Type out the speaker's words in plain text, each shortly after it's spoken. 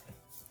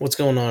What's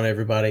going on,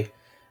 everybody?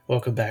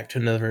 Welcome back to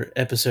another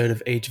episode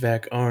of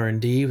HVAC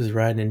R&D with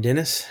Ryan and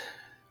Dennis.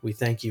 We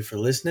thank you for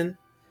listening.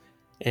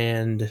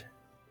 And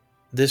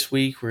this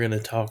week we're going to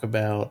talk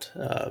about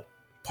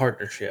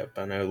partnership.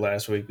 I know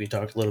last week we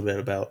talked a little bit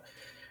about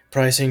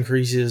price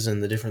increases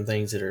and the different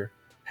things that are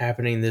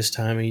happening this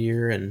time of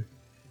year. And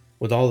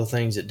with all the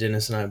things that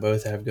Dennis and I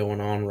both have going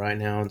on right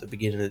now at the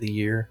beginning of the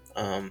year,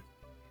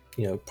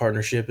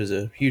 partnership is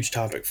a huge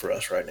topic for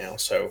us right now.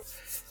 So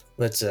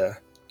let's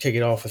kick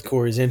it off with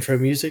Corey's intro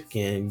music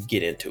and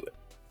get into it.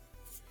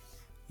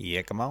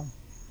 Yeah, come on.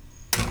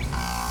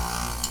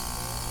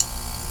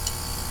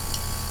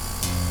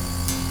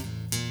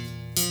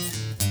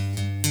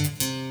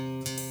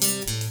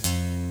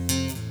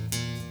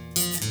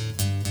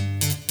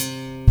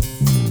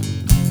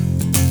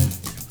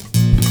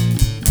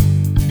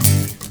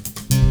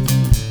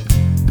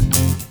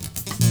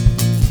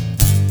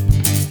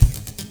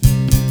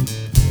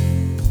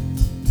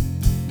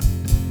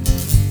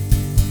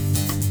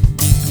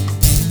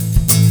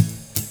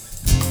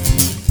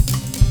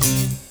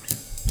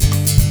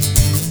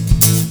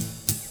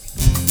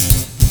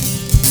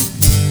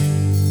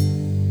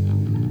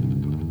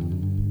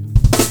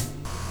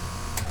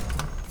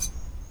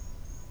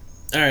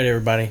 All right,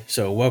 everybody.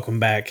 So welcome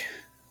back.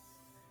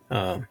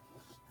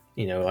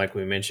 Like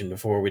we mentioned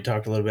before, we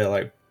talked a little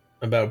bit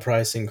about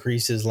price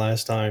increases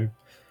last time.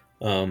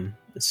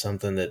 It's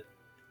something that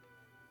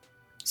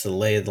it's the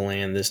lay of the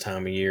land this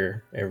time of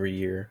year, every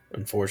year,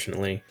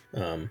 unfortunately.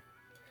 Yep.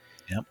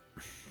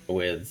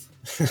 With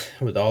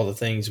with all the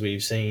things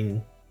we've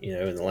seen,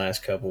 in the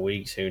last couple of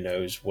weeks, who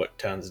knows what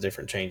kinds of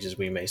different changes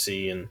we may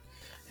see in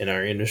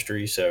our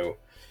industry. So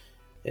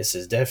this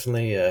is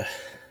definitely a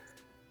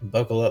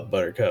buckle up,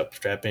 Buttercup.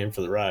 Strap in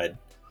for the ride.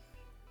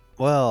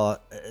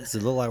 Well, does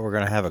it look like we're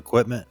going to have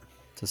equipment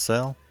to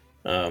sell?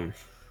 Um,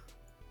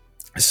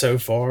 so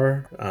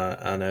far,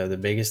 I know the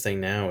biggest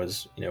thing now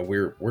is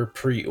we're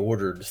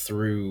pre-ordered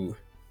through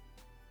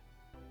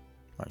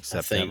Like I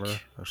September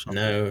think or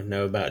something?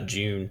 no about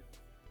June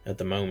at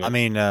the I moment.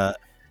 mean, I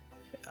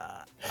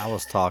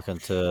was talking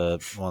to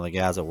one of the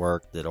guys at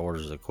work that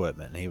orders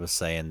equipment, and he was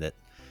saying that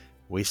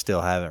we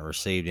still haven't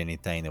received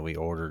anything that we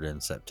ordered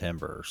in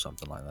September or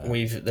something like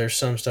that. There's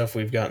some stuff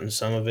we've gotten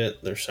some of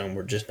it. There's some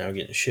we're just now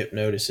getting ship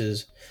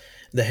notices.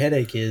 The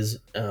headache is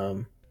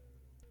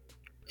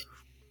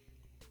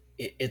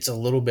it's a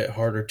little bit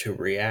harder to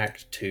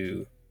react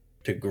to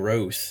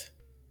growth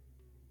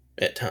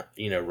at time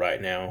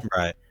right now Right,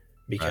 right,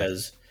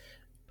 because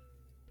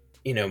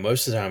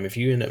most of the time if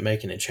you end up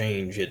making a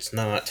change, it's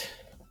not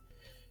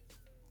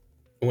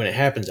when it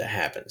happens, it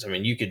happens. I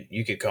mean, you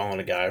could call on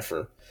a guy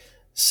for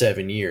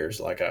 7 years,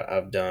 like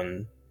I've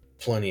done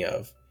plenty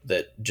of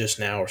that. Just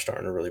now are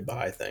starting to really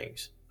buy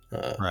things,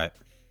 right.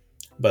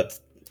 but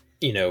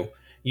you know,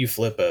 you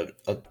flip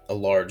a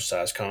large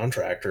size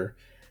contractor,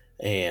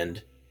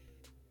 and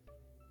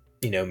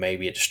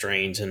maybe it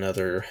strains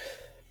another,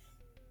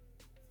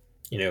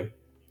 you know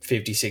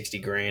 50, 60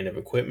 grand of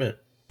equipment,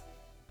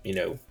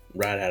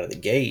 right out of the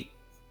gate,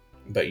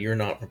 but you're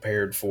not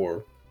prepared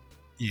for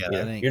Yeah,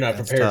 you're not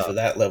that's prepared for tough.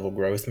 that level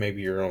growth.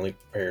 Maybe you're only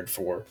prepared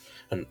for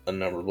a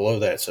number below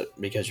that, so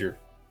because you're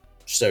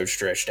so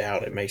stretched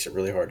out, it makes it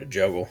really hard to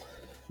juggle.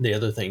 The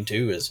other thing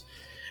too is,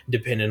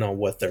 depending on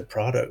what their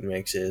product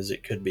mix is,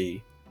 it could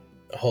be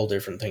a whole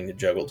different thing to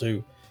juggle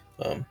too.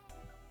 um,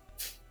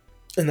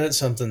 and that's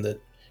something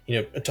that,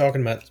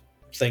 talking about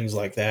things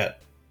like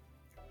that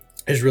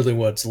is really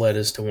what's led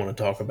us to want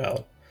to talk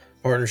about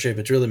partnership.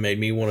 It's really made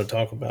me want to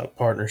talk about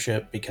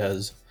partnership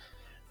because,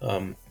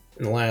 in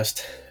the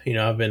last,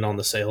 I've been on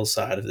the sales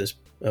side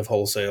of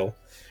wholesale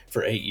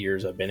for 8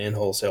 years. I've been in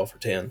wholesale for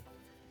 10.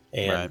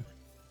 Right.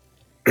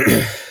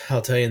 And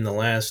I'll tell you, in the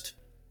last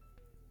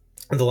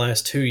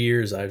 2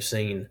 years, I've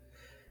seen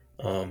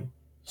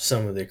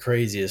some of the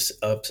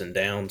craziest ups and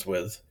downs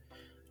with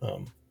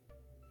um,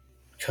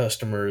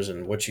 customers,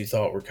 and what you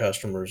thought were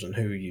customers and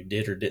who you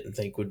did or didn't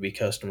think would be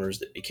customers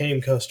that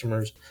became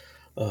customers.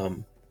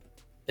 Um,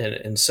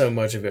 and so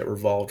much of it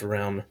revolved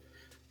around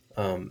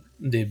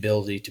the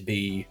ability to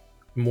be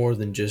more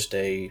than just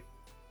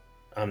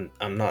I'm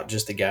not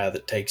just the guy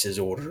that takes his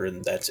order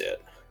and that's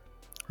it.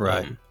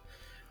 Right. Um,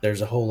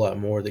 there's a whole lot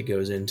more that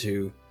goes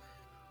into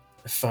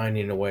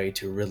finding a way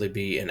to really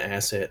be an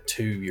asset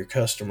to your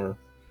customer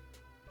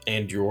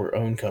and your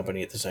own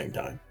company at the same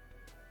time.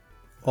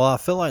 Well, I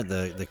feel like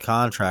the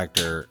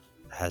contractor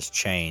has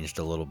changed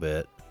a little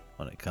bit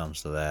when it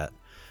comes to that.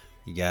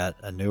 You got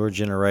a newer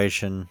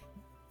generation,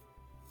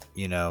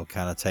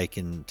 kind of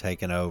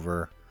taking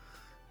over.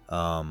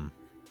 Um,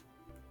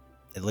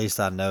 at least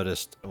I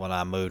noticed when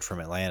I moved from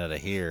Atlanta to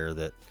here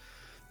that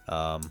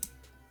um,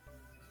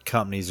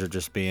 companies are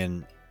just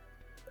being,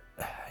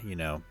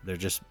 they're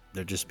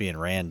just being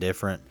ran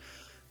different.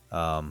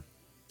 Um,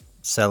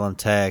 selling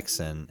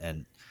techs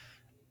and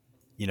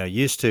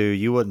used to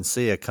you wouldn't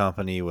see a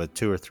company with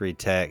two or three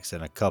techs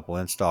and a couple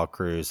install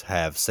crews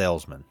have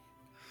salesmen.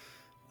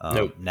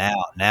 Nope.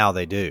 Now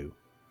they do,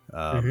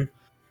 Hmm.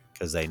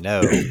 because they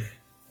know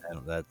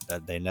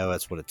that they know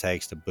that's what it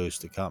takes to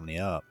boost the company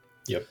up.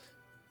 Yep.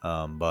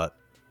 But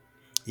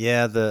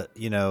yeah,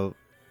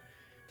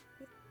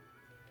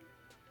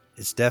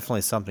 it's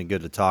definitely something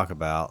good to talk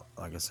about.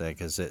 Like I said,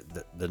 because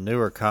the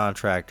newer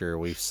contractor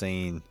we've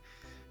seen,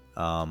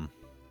 um,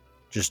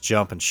 just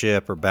jumping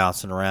ship or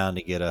bouncing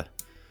around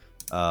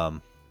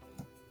um,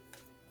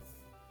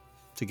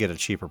 to get a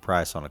cheaper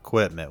price on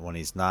equipment when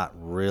he's not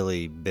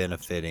really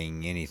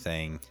benefiting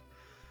anything.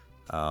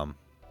 Um,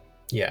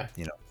 Yeah.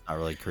 not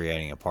really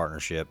creating a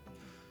partnership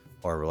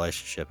or a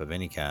relationship of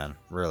any kind,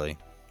 really.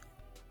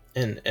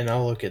 And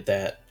I'll look at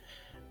that.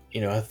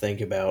 I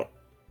think about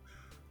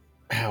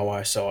how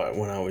I saw it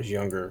when I was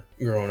younger,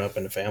 growing up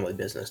in the family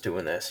business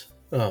doing this.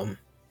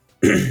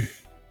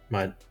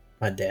 My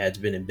my dad's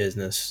been in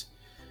business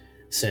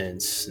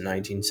since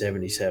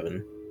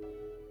 1977,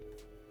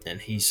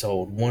 and he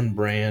sold one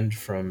brand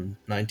from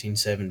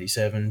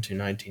 1977 to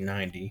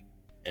 1990,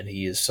 and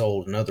he has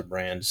sold another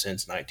brand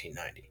since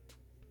 1990.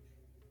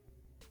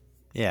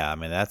 Yeah, I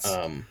mean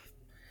Um,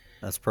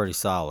 that's pretty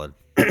solid.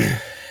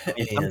 I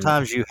mean, and,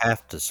 sometimes you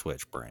have to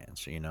switch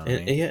brands. You know what I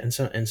and mean? yeah,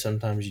 and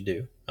sometimes you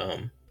do.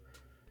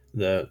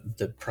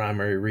 The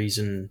primary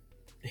reason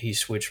he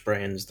switched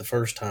brands the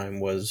first time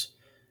was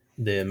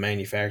the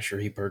manufacturer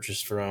he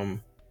purchased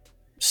from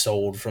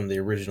sold from the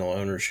original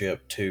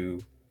ownership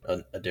to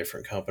a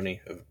different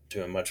company,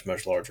 to a much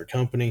larger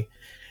company,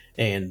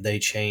 and they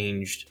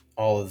changed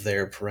all of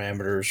their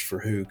parameters for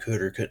who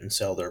could or couldn't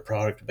sell their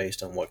product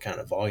based on what kind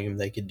of volume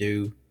they could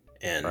do,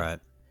 and Right.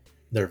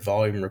 their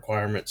volume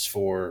requirements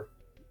for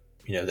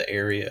the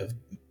area of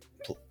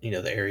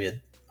the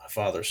area my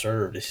father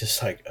served. It's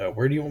just like,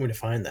 where do you want me to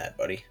find that,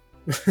 buddy?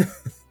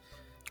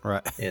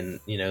 Right. And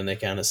they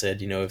kind of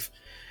said,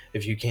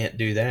 if you can't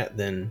do that,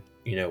 then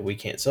we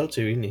can't sell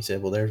to you. And he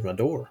said, well, there's my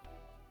door.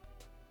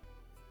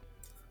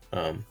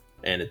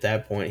 And at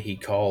that point, he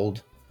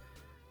called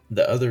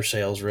the other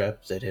sales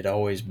rep that had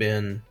always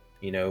been,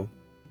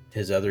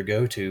 his other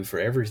go-to for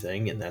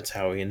everything, and that's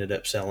how he ended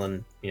up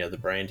selling, the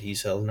brand he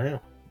sells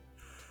now.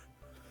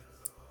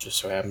 Just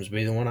so happens to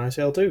be the one I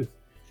sell too.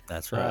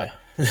 That's Uh, right.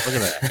 Look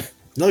at that.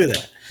 Look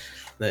at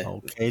that.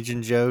 Old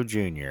Cajun Joe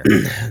Jr.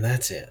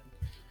 That's it.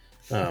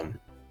 Um,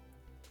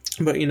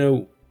 but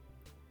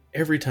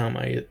every time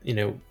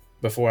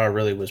before I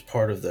really was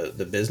part of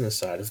the business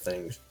side of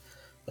things,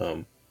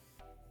 um,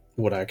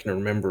 what I can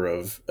remember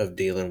of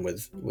dealing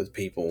with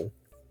people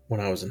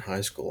when I was in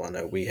high school, I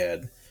know we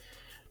had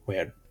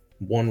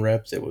one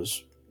rep that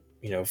was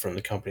from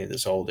the company that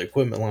sold the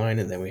equipment line,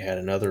 and then we had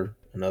another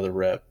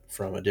rep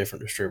from a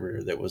different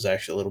distributor that was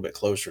actually a little bit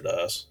closer to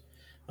us.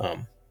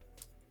 Um,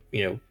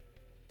 you know,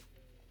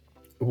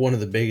 one of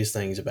the biggest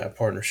things about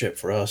partnership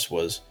for us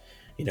was,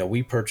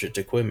 we purchased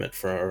equipment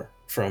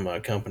from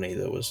a company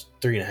that was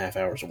 3.5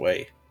 hours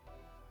away.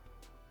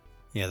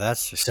 Yeah,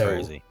 that's just So,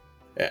 crazy.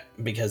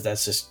 because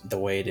that's just the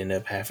way it ended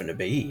up having to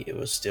be,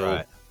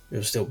 Right. it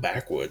was still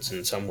backwoods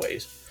in some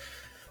ways.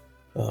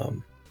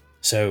 Um,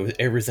 so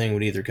everything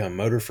would either come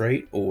motor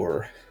freight,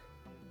 or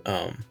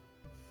um,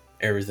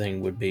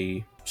 everything would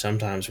be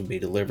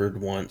delivered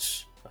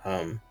once.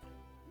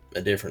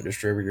 A different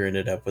distributor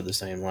ended up with the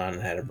same line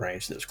and had a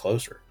branch that was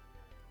closer.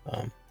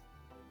 Um,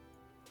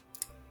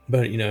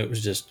 but it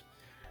was just,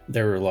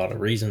 there were a lot of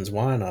reasons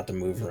why not to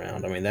move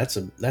around. I mean, that's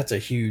a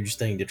huge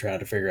thing to try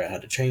to figure out how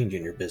to change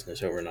in your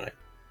business overnight.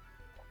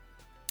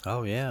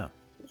 Oh yeah,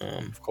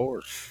 Um, of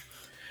course.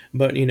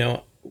 but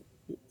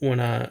when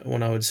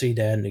I would see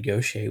Dad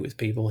negotiate with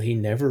people, he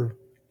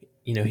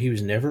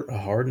was never a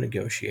hard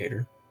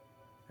negotiator.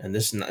 And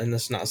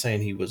that's not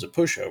saying he was a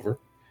pushover,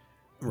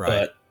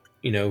 Right.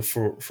 but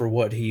for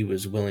what he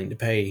was willing to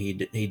pay,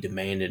 he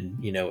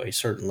demanded a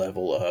certain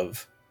level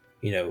of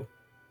you know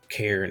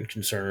care and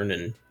concern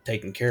and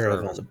taken care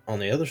of. On Service.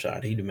 the other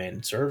side, he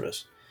demanded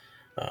service.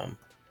 Um,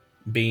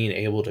 Being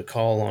able to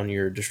call on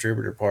your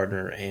distributor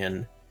partner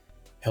and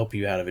help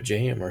you out of a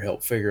jam, or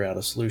help figure out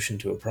a solution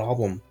to a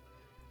problem,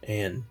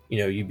 and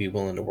you'd be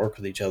willing to work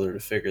with each other to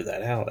figure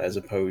that out, as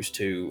opposed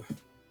to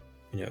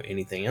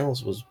anything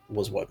else, was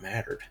what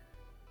mattered.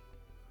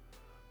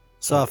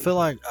 So I feel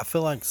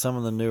like some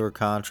of the newer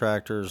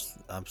contractors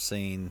I've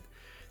seen,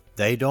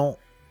 they don't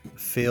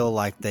feel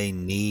like they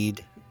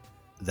need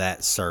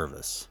that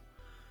service.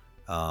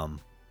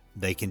 Um,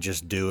 they can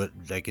just do it.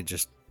 They can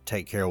just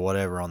take care of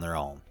whatever on their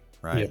own,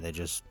 right?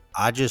 Yep.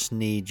 I just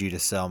need you to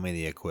sell me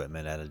the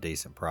equipment at a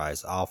decent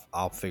price.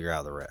 I'll figure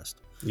out the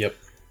rest. Yep.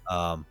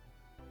 Um,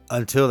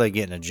 until they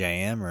get in a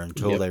jam or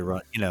until Yep. they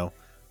run,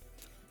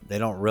 they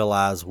don't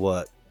realize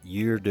what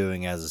you're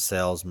doing as a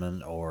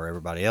salesman or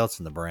everybody else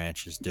in the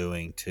branch is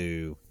doing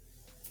to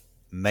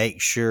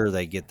make sure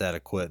they get that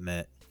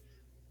equipment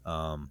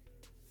um,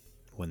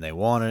 when they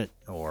want it,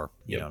 or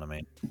you know Yep. what I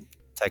mean,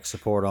 tech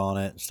support on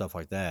it and stuff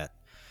like that.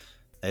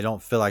 They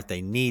don't feel like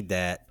they need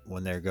that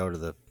when they go to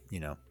the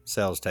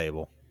sales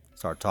table,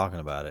 start talking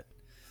about it.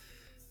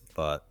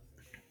 But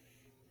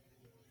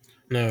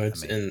No, I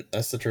it's mean, and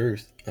that's the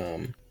truth.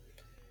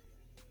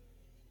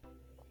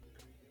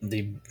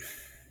 The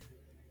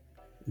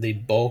the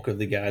bulk of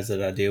the guys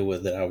that I deal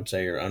with, that I would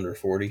say are under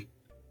 40,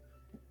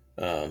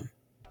 um,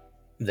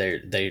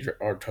 they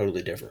are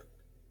totally different.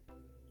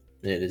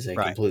 It is a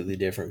Right. completely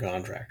different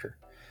contractor.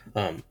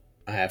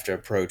 I have to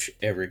approach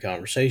every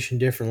conversation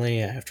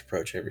differently. I have to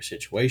approach every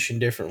situation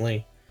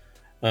differently.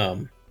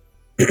 Um,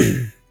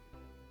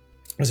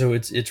 so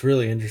it's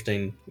really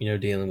interesting,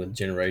 dealing with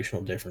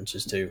generational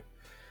differences too.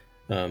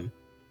 Um,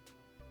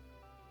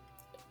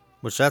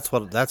 Which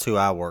that's who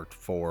I worked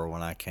for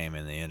when I came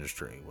in the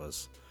industry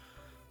was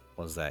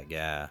that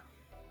guy.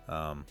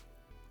 Um,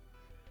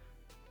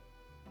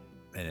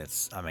 and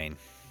it's, I mean,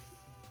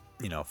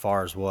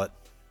 far as what,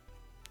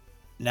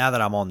 now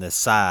that I'm on this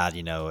side,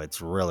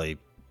 it's really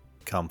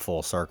come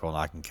full circle and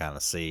I can kind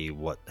of see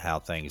how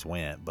things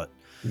went. But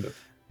but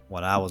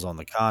when I was on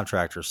the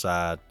contractor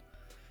side,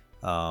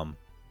 um,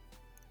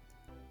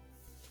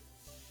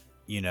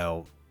 you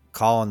know,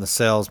 calling the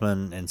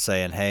salesman and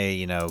saying,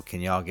 hey,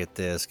 can y'all get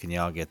this? Can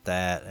y'all get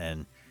that?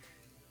 And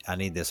I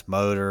need this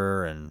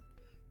motor, and,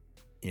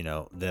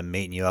 them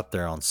meeting you up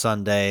there on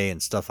Sunday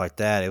and stuff like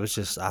that. It was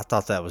just, I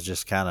thought that was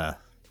just kind of,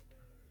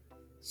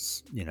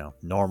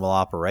 normal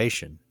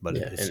operation, but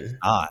yeah, it's and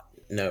not.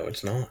 no,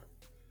 it's not.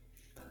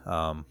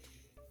 Um,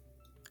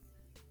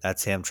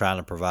 that's him trying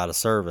to provide a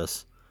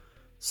service.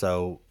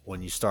 So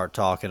when you start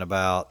talking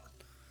about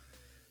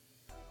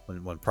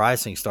when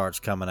pricing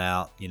starts coming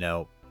out,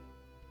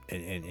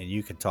 and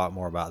you can talk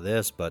more about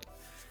this, but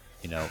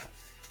you know,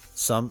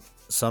 some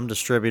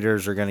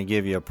distributors are going to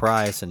give you a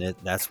price, and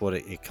that's what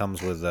it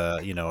comes with,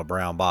 a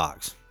brown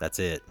box. That's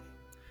it,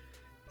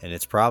 and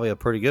it's probably a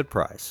pretty good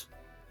price.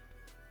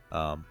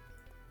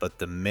 But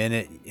the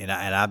minute, and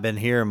I've been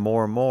hearing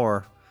more and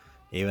more,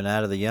 even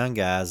out of the young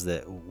guys,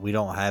 that we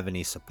don't have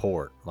any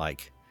support.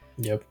 Like,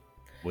 Yep.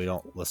 we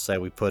don't. Let's say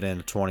we put in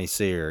a 20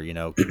 SEER,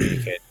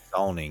 communicate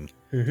zoning.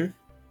 Mm-hmm.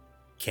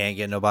 Can't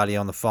get nobody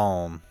on the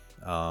phone.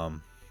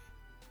 Can't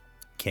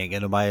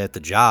get nobody at the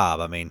job.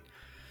 I mean,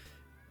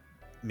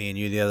 me and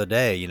you the other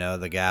day,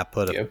 the guy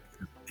Yep.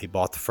 he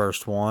bought the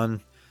first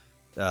one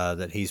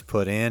that he's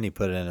put in. He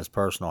put it in his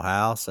personal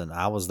house, and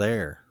I was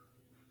there.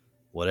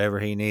 Whatever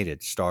he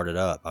needed, started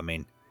up. I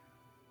mean,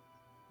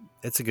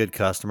 it's a good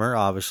customer,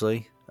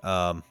 obviously,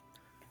 but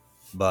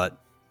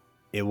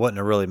it wouldn't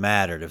have really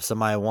mattered if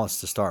somebody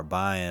wants to start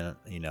buying,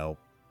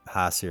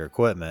 high SEER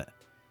equipment.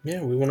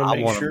 Yeah, we want to I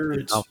make want them to sure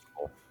be it's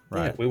comfortable, yeah,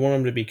 right? we want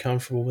them to be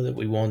comfortable with it.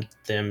 We want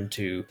them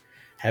to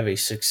have a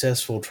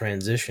successful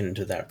transition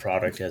to that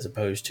product as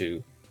opposed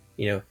to,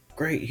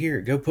 great, here,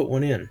 go put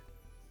one in.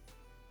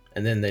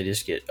 And then they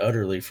just get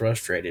utterly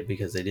frustrated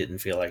because they didn't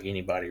feel like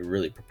anybody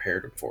really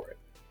prepared them for it.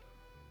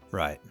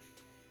 Right.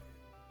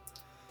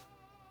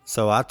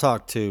 So I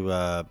talked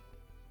to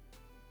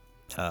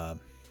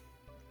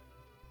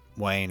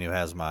Wayne, who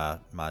has my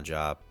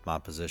job, my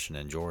position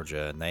in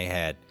Georgia,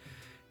 and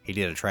he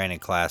did a training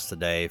class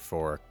today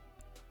for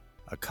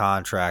a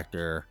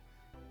contractor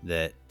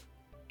that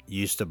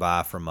used to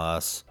buy from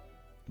us,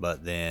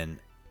 but then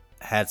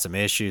had some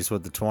issues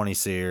with the 20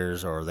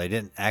 SEERs, or we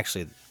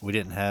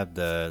didn't have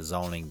the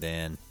zoning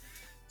then,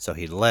 so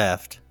he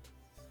left,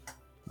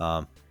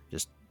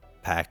 just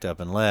packed up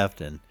and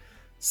left, and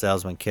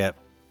salesman kept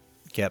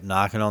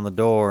knocking on the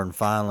door, and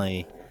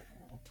finally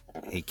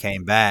he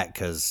came back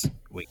because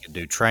we could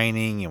do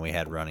training and we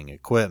had running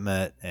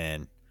equipment,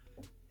 and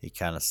he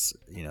kind of,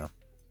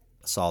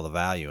 saw the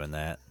value in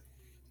that.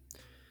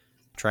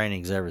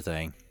 Training's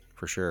everything,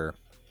 for sure.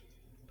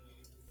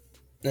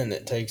 And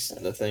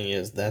the thing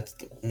is, that's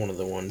one of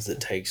the ones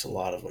that takes a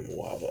lot of them a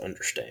while to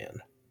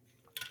understand.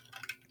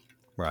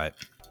 Right.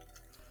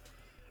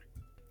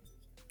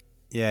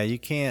 Yeah, you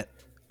can't,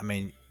 I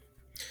mean,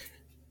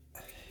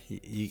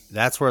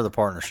 that's where the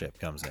partnership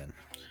comes in.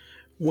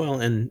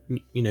 Well, and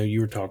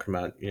you were talking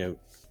about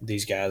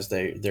these guys,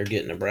 they're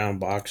getting a brown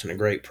box and a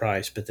great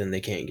price, but then they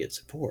can't get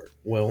support.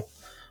 Well,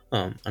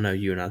 I know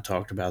you and I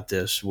talked about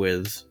this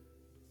with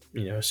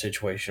a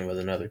situation with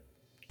another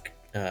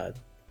uh,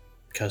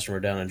 customer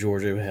down in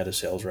Georgia who had a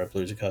sales rep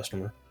lose a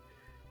customer.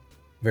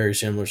 Very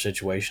similar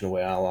situation the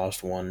way I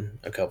lost one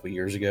a couple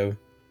years ago.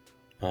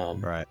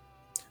 Right.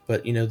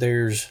 But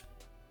there's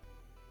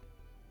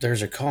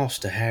a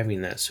cost to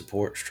having that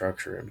support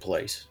structure in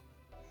place.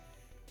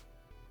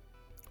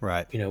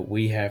 Right.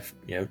 We have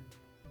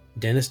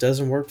Dennis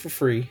doesn't work for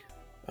free.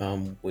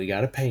 We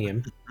got to pay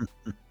him.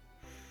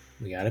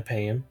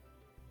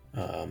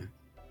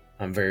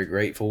 I'm very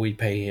grateful we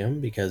pay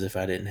him, because if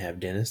I didn't have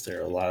Dennis, there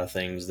are a lot of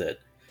things that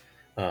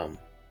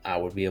I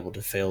would be able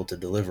to fail to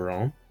deliver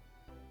on.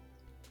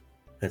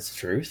 That's the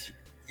truth.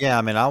 Yeah,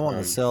 I mean, I want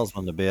the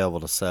salesman to be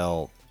able to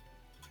sell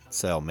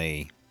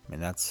me. I mean,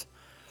 that's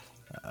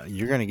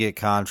you're going to get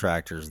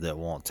contractors that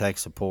want tech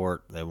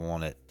support. They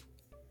want it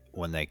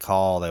when they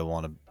call. They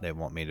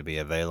want me to be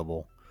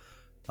available.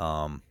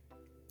 So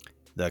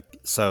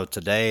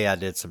today I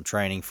did some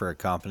training for a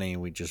company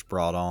we just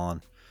brought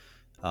on.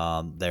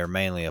 They're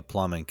mainly a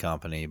plumbing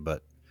company,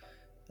 but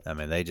I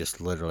mean, they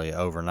just literally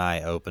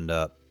overnight opened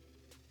up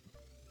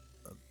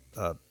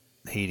a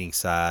heating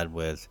side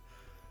with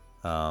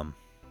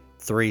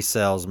 3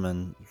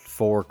 salesmen,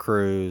 4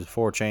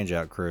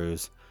 changeout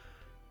crews,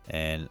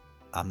 and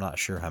I'm not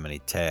sure how many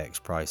techs,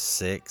 probably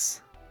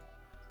 6.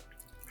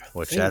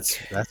 which think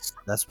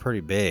that's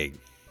pretty big.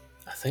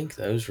 I think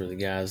those were the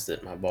guys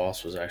that my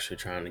boss was actually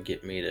trying to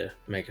get me to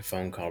make a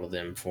phone call to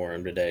them for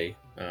him today,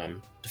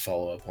 to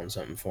follow up on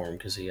something for him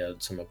because he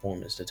had some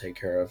appointments to take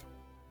care of.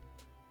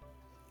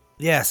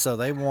 Yeah, so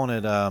they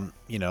wanted,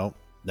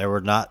 they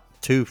were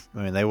not too.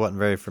 I mean, they wasn't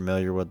very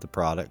familiar with the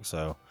product,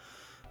 so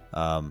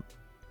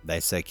they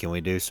said, "Can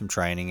we do some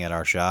training at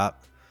our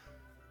shop?"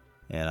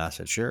 And I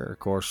said, "Sure." Of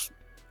course,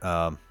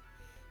 um,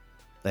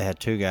 they had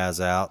two guys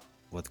out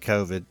with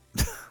COVID,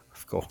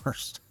 of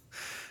course.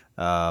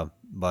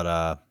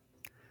 But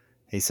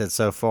he said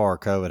so far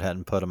COVID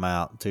hadn't put them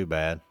out too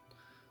bad.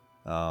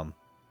 Um,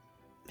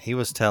 he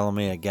was telling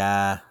me a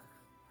guy.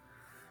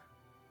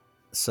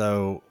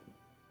 So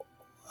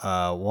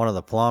one of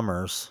the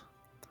plumbers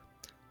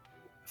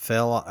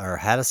fell or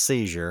had a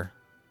seizure,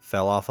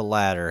 fell off a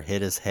ladder,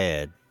 hit his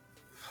head.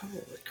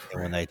 Holy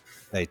And when crap!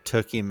 they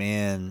took him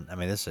in, I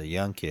mean, this is a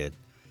young kid,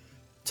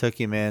 took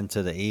him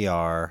into the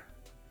ER,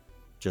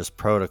 just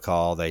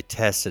protocol. They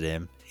tested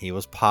him. He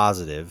was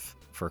positive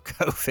for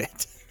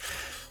COVID.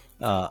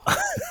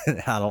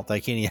 I don't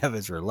think any of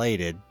it's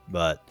related,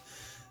 but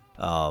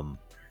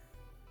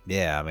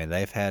yeah, I mean,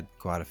 they've had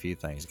quite a few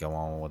things go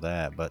on with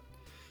that. But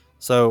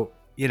so,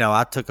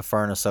 I took a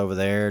furnace over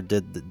there,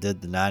 did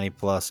the 90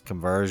 plus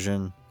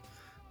conversion,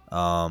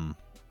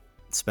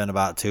 spent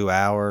about 2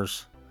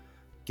 hours,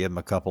 give them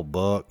a couple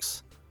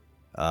books.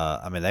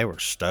 I mean, they were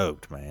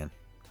stoked, man.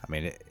 I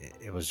mean,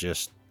 it was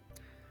just,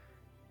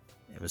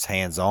 it was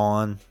hands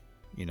on.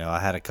 I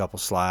had a couple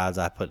slides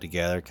I put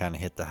together, kind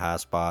of hit the high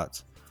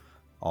spots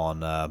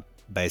on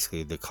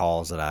basically the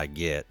calls that I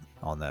get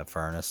on that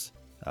furnace,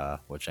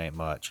 which ain't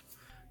much,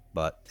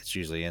 but it's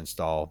usually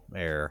install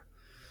error.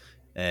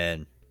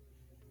 And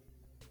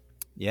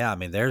yeah, I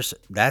mean,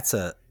 that's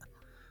a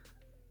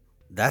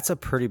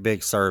pretty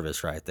big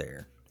service right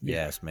there. If you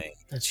Yeah, ask me.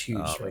 that's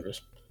huge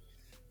service.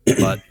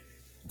 But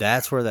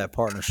that's where that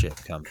partnership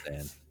comes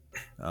in.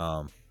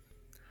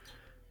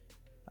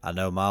 I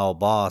know my old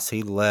boss,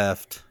 he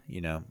left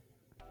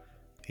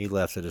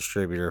a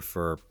distributor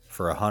for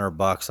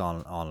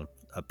 $100 on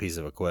a piece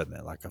of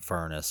equipment like a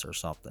furnace or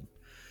something.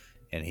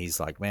 And he's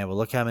like, man, well,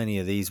 look how many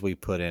of these we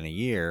put in a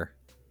year.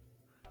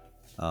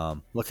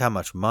 Look how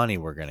much money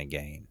we're going to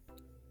gain.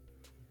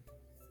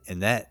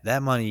 And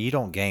that money, you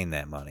don't gain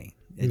that money.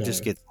 It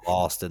just gets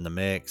lost in the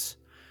mix.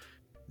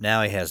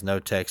 Now he has no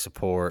tech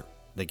support.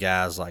 The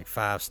guy's like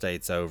 5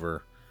 states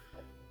over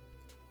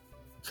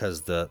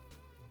because the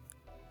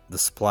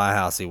supply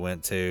house he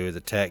went to, the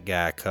tech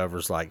guy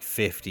covers like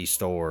 50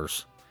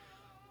 stores.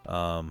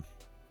 Can't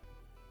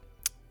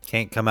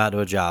come out to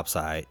a job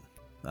site.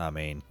 I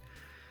mean,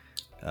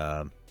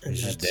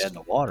 it's just dead in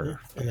the water.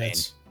 And I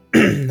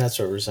mean, that's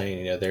what we're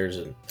saying.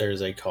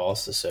 There's a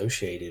cost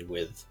associated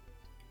with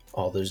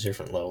all those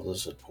different levels of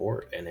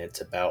support, and it's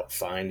about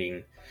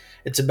finding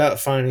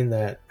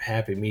that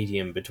happy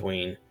medium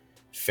between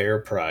fair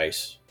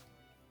price,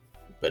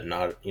 but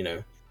not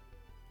you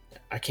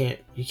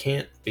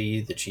can't be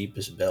the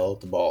cheapest bell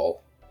at the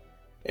ball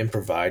and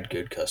provide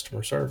good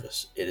customer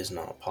service. It is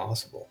not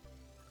possible.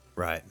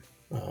 right.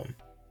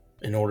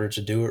 In order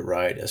to do it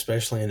right,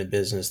 especially in a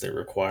business that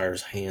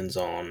requires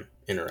hands-on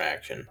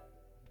interaction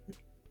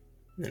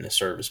in a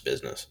service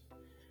business,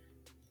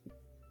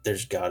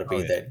 there's got to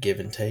be that give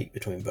and take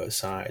between both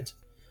sides.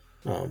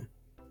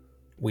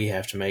 We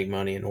have to make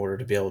money in order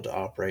to be able to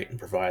operate and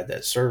provide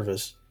that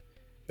service,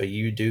 but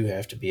you do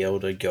have to be able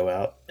to go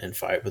out and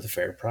fight with a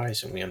fair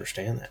price, and we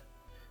understand that.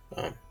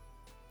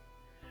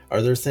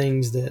 Are there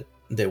things that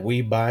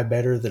we buy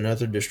better than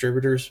other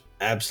distributors?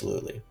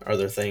 Absolutely. Are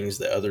there things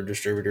that other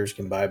distributors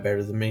can buy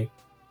better than me?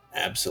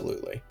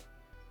 Absolutely.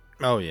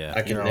 Oh yeah.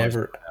 I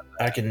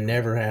can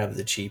never have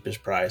the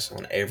cheapest price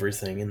on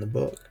everything in the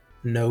book.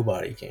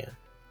 Nobody can.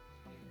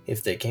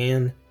 If they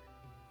can,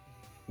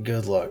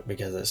 good luck,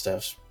 because that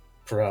stuff's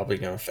probably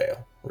gonna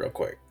fail real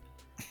quick.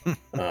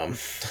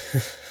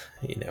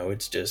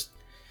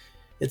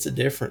 It's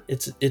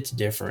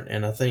different,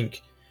 and I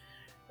think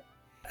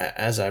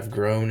as I've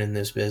grown in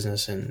this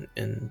business and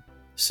in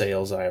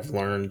sales, I've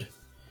learned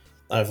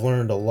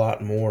a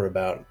lot more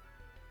about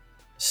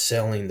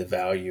selling the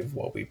value of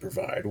what we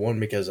provide. One,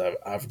 because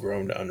I've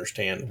grown to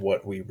understand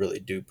what we really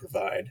do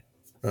provide,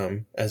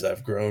 as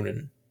I've grown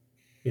in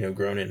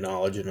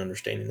knowledge and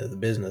understanding of the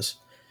business.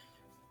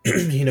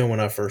 When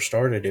I first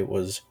started, it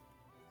was,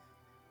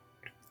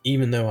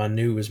 even though I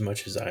knew as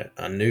much as I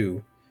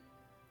knew,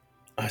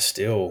 I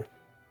still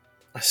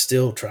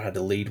tried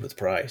to lead with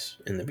price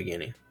in the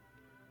beginning.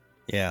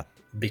 Yeah.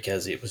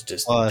 Because it was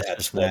just,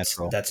 that's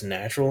natural. That's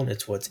natural, and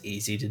it's what's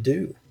easy to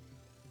do.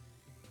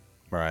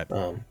 Right.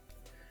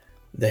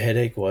 The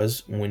headache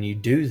was when you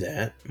do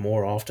that,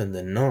 more often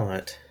than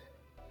not,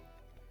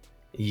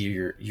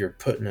 you're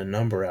putting a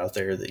number out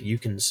there that you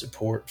can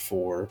support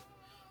for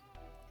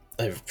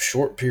a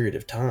short period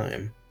of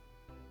time,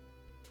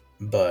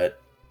 but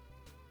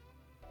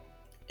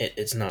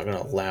it's not going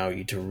to allow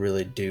you to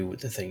really do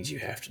the things you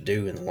have to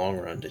do in the long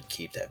run to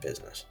keep that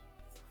business.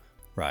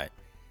 Right.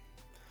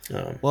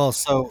 Um, Well,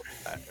 so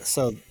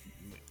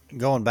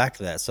going back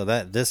to that, so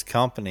that this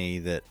company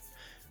that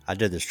I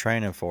did this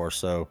training for,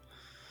 so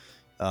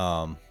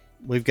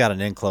we've got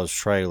an enclosed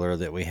trailer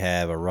that we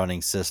have a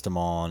running system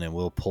on, and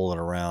we'll pull it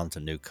around to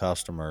new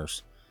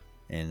customers,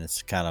 and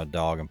it's kind of a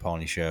dog and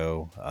pony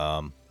show.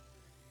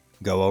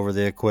 Go over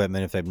the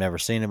equipment if they've never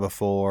seen it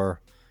before,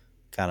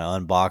 kind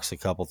of unbox a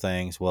couple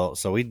things. Well,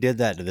 so we did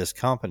that to this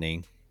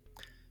company.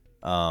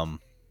 I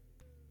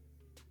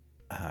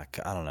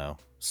don't know,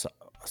 a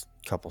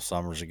couple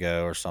summers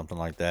ago or something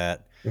like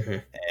that. Mm-hmm.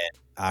 And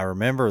I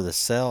remember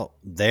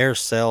their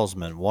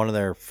salesman, one of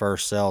their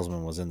first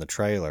salesmen was in the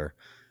trailer,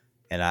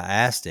 and I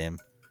asked him,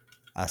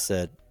 I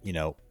said,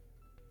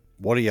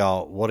 what do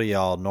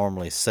y'all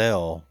normally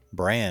sell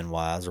brand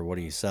wise, or what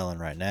are you selling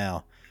right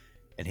now?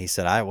 And he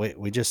said,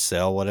 we just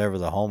sell whatever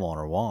the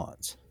homeowner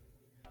wants.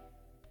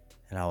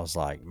 And I was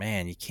like,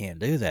 man, you can't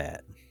do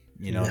that.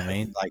 You know what I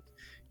mean? Like,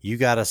 you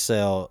got to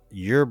sell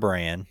your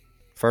brand.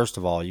 First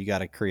of all, you got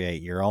to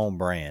create your own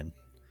brand.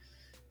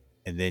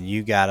 And then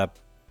you got to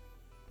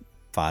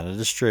find a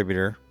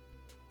distributor,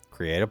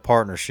 create a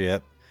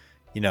partnership.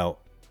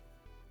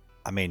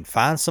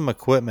 Find some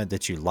equipment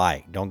that you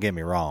like. Don't get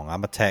me wrong.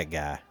 I'm a tech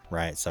guy,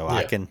 right? So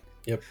I can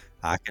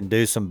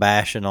do some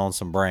bashing on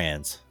some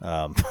brands.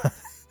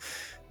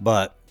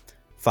 But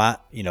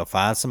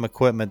find some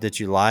equipment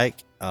that you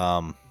like.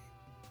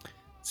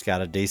 It's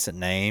got a decent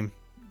name.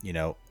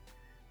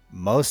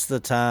 Most of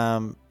the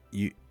time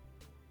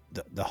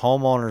the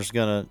homeowner's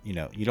gonna,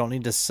 you don't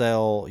need to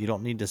sell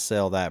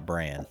that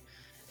brand.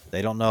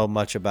 They don't know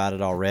much about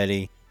it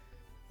already.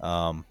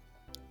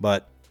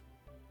 But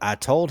I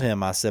told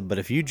him, I said, but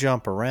if you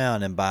jump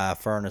around and buy a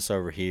furnace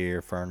over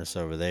here, furnace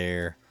over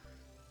there,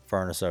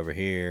 furnace over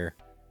here,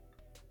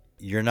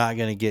 you're not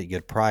going to get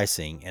good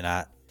pricing. And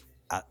I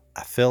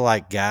feel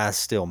like guys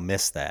still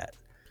miss that.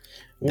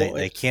 Well,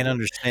 they can't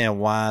understand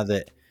why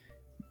that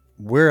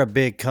we're a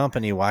big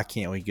company. Why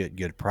can't we get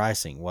good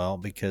pricing? Well,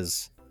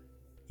 because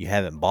you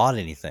haven't bought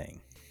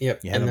anything.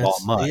 Yep. You haven't bought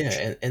much.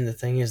 Yeah. And the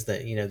thing is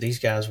that, these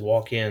guys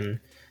walk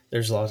in,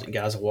 there's a lot of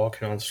guys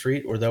walking on the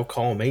street, or they'll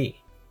call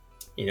me,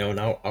 and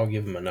I'll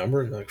give them a number,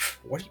 and they're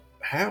like,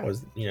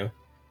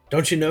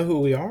 don't you know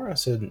who we are? I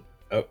said,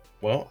 oh,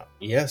 well,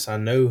 yes, I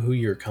know who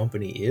your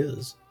company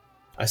is.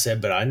 I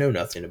said, but I know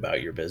nothing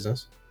about your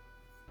business.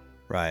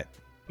 Right.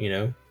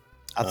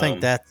 I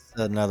think that's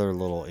another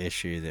little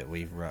issue that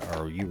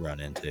you run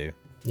into.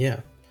 Yeah.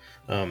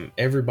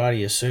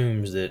 Everybody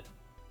assumes that,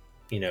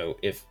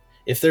 if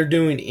they're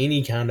doing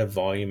any kind of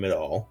volume at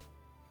all,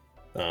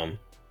 and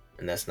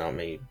that's not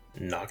me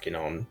knocking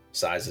on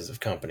sizes of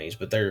companies,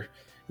 but right.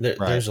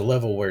 There's a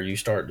level where you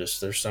start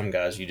there's some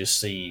guys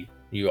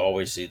you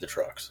always see the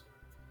trucks.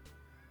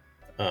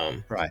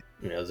 Right.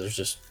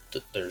 There's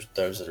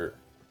those that are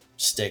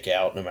stick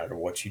out no matter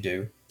what you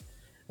do.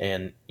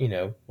 And,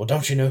 well,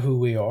 don't you know who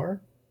we are?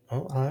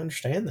 Well, I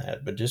understand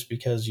that, but just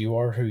because you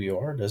are who you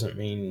are doesn't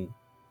mean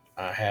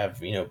I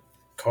have,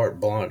 carte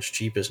blanche,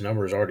 cheapest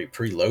numbers already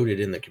preloaded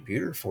in the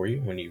computer for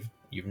you when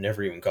you've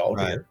never even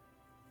called here.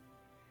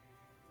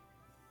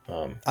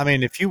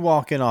 If you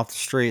walk in off the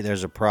street,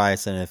 there's a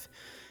price, and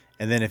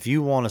then if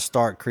you want to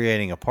start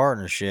creating a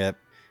partnership,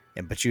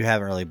 but you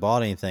haven't really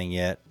bought anything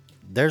yet,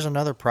 there's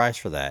another price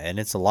for that, and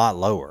it's a lot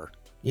lower.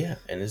 Yeah,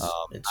 and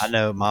I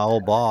know my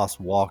old boss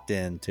walked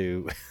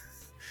into,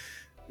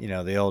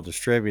 the old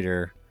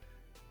distributor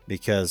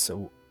because,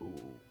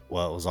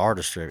 well, it was our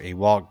distributor. He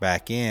walked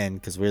back in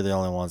because we were the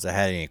only ones that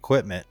had any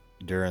equipment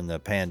during the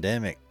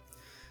pandemic,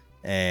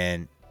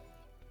 and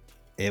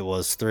it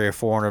was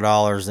 $300 or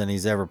 $400 than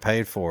he's ever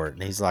paid for it.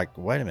 And he's like,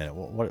 "Wait a minute,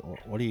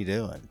 what are you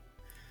doing?"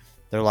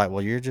 They're like,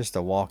 "Well, you're just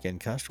a walk-in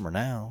customer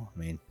now.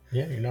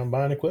 Yeah, you're not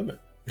buying equipment.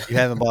 You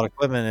haven't bought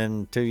equipment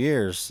in 2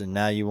 years, and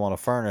now you want a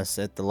furnace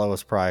at the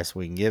lowest price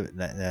we can give it.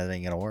 That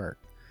ain't gonna work."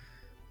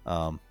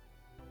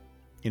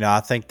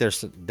 I think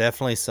there's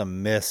definitely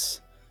some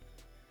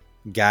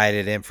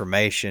misguided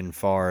information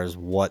far as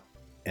what,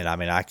 and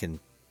I can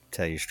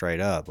tell you straight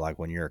up, like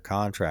when you're a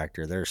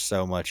contractor, there's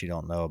so much you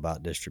don't know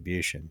about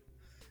distribution,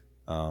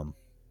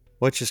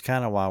 which is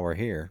kind of why we're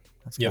here.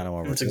 That's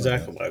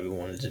exactly why we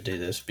wanted to do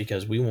this,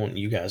 because we want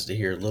you guys to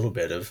hear a little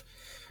bit of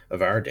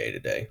our day to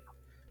day.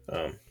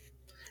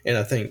 And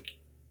I think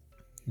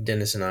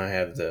Dennis and I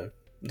have the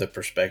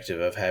perspective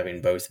of having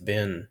both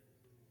been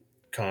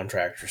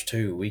contractors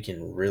too. We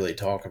can really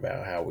talk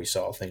about how we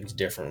saw things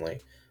differently.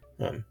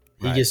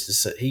 He gets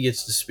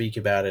to speak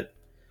about it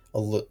a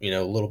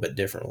little bit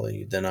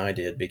differently than I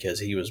did, because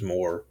he was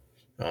more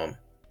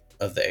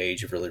of the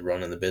age of really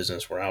running the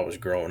business, where I was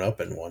growing up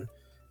in one.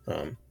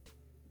 I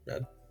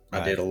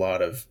did a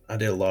lot of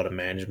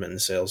management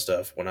and sales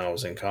stuff when I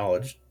was in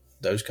college,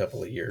 those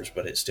couple of years,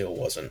 but it still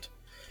wasn't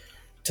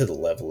to the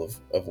level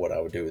of what I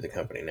would do with the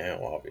company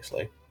now,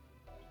 obviously.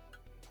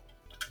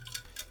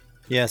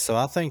 Yeah, so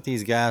I think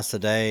these guys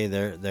today,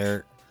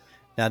 they're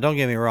now, don't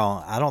get me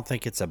wrong, I don't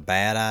think it's a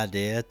bad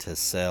idea to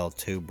sell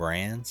two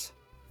brands,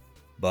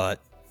 but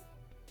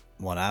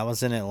when I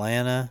was in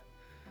Atlanta,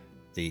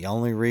 the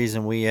only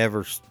reason we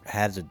ever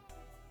had to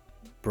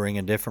bring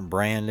a different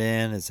brand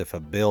in is if a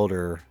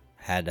builder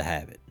had to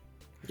have it.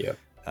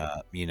 Yeah.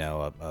 You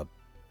know,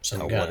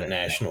 Some kind what? of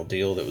national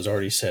deal that was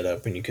already set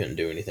up and you couldn't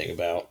do anything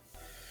about.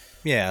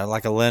 Yeah,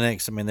 like a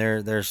Linux. I mean,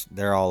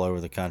 they're all over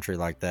the country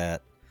like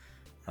that,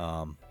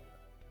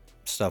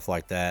 stuff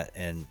like that.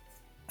 And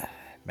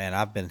man,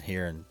 I've been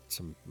hearing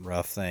some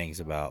rough things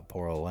about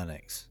poor old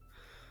Linux.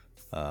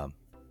 I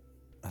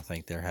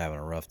think they're having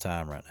a rough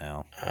time right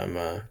now. I'm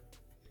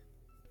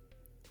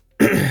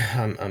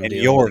I'm And dealing with a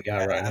York,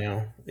 guy right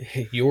now.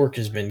 York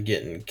has been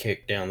getting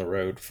kicked down the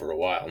road for a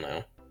while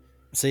now.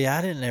 see,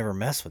 I didn't ever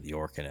mess with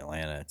York in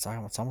Atlanta. It's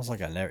almost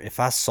like I never. If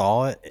I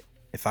saw it,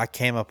 if I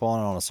came up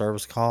on a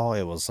service call,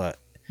 it was like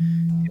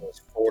it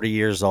was 40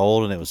 years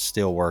old and it was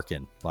still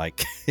working.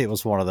 Like it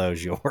was one of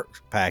those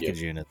York package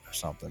Yep. units or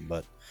something.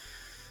 But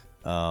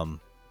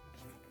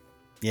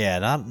yeah,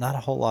 not a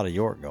whole lot of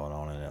York going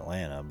on in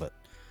Atlanta. But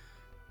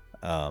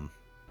I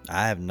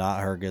have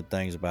not heard good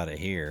things about it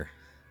here.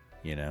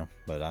 You know,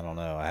 but I don't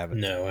know. I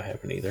haven't. No, I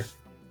haven't either.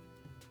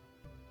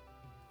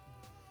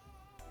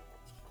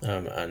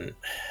 And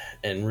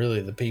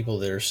really, the people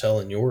that are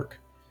selling York,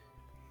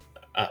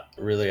 I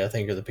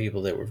think are the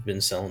people that have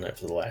been selling it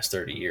for the last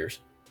 30 years.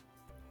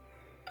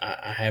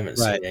 I haven't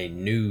Right. seen a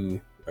new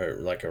or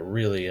like a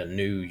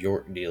new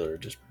York dealer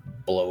just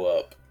blow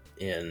up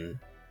in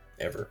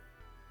ever.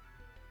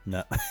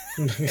 No,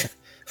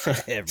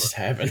 Ever. Just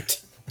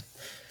haven't.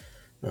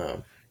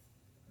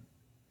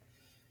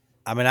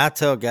 I mean, I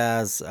tell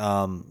guys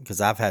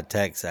because I've had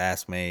techs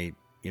ask me,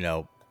 you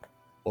know,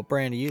 what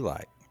brand do you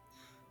like?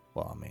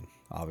 Well, I mean,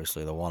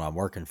 obviously the one I'm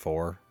working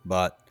for,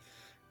 but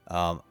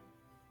um,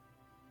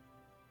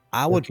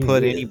 I would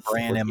put any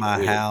brand in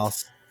my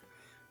house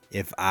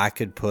if I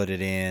could put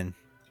it in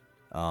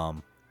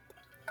to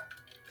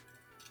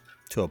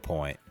a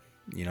point.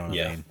 You know what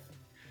I mean?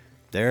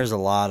 There's a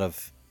lot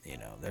of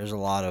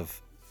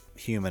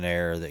human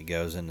error that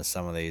goes into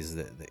some of these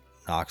that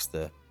knocks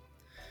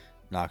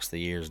the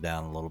years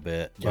down a little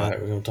bit. Yeah,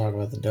 But we're gonna talk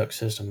about the duct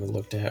system we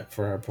looked at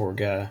for our poor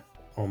guy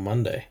on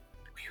Monday.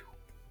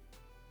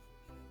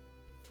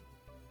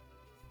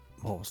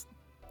 I'm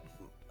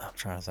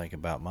trying to think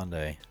about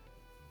Monday.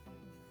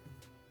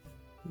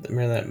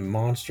 Remember that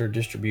monster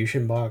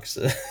distribution box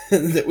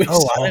that we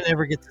saw? I didn't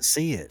ever get to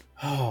see it.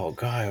 Oh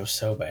god, it was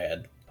so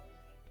bad.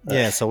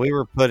 Yeah, so we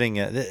were putting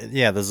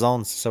the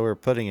zones. So we were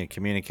putting a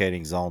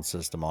communicating zone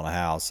system on a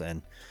house,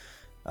 and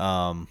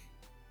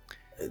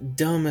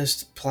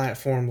dumbest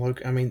platform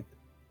look. I mean,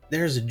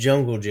 there's a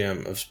jungle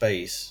gym of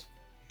space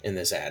in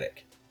this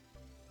attic.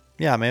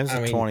 Yeah, I mean,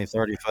 it was 20,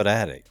 30 foot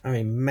attic. I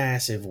mean,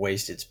 massive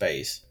wasted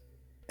space.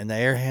 And the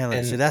air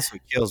handler, see, that's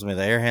what kills me.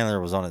 The air handler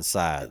was on its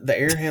side. The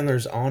air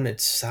handler's on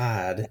its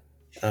side.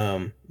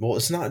 Well,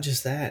 it's not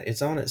just that.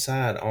 It's on its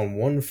side on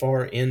one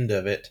far end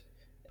of it,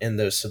 and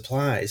the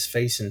supply is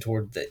facing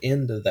toward the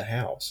end of the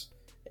house.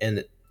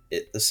 And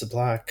the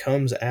supply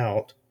comes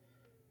out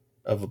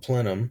of a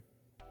plenum,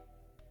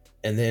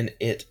 and then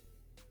it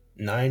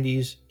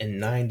 90s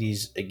and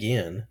 90s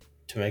again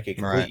to make a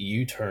complete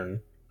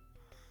U-turn,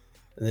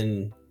 and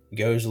then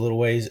goes a little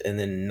ways, and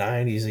then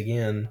 90s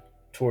again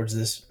towards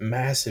this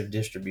massive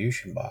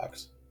distribution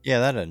box. Yeah,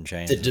 that doesn't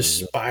change. That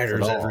just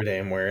spiders every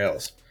damn where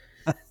else.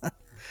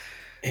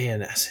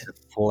 And I said,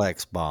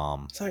 flex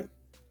bomb. It's like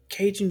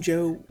Cajun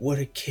Joe would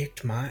have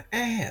kicked my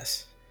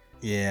ass.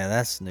 Yeah,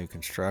 that's new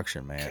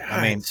construction, man. God,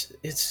 I mean,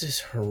 it's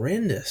just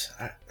horrendous.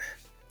 I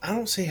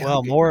don't see how.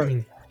 Well, more. I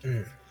mean,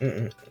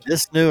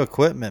 this new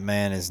equipment,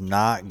 man, is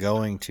not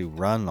going to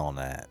run on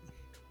that.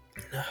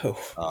 No.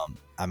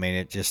 I mean,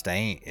 it just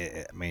ain't.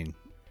 I mean,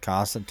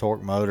 constant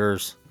torque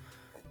motors,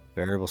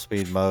 variable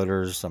speed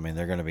motors. I mean,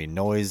 they're going to be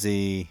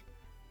noisy.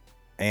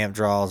 Amp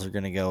draws are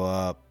going to go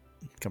up.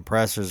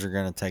 Compressors are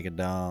going to take a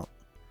dump.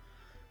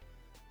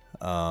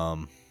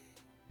 Yeah,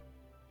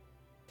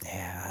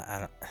 I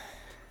don't.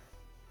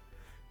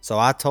 So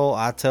I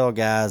tell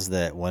guys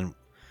that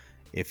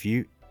if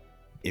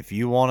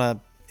you're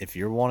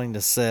wanting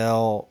to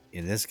sell,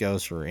 and this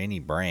goes for any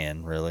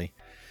brand really,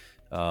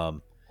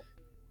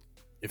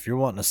 if you're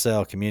wanting to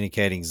sell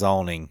communicating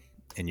zoning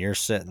and you're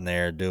sitting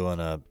there doing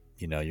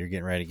you're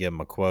getting ready to give them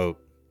a quote,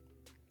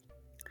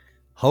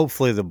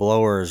 hopefully the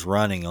blower is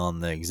running on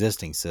the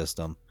existing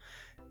system,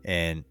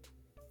 and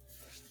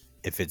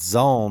if it's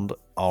zoned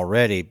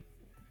already,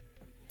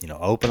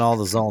 open all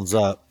the zones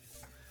up,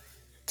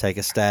 take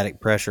a static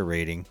pressure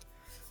reading,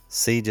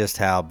 see just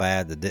how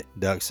bad the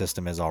duct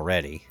system is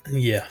already.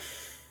 Yeah.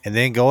 And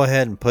then go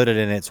ahead and put it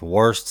in its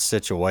worst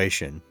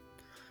situation.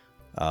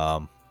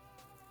 The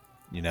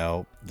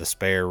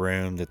spare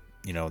room that,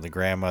 the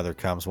grandmother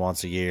comes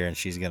once a year and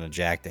she's going to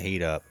jack the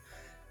heat up.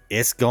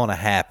 It's going to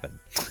happen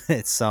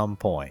at some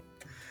point.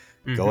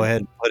 Mm-hmm. Go ahead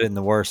and put it in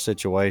the worst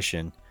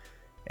situation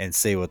and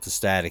see what the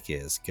static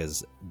is.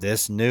 Because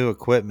this new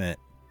equipment,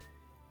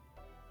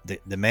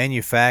 the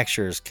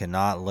manufacturers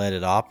cannot let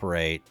it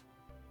operate.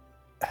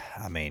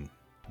 I mean,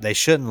 they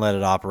shouldn't let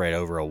it operate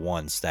over a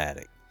 1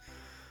 static.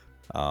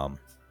 And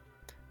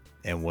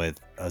with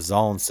a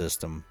zone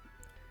system,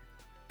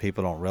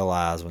 people don't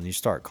realize when you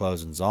start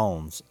closing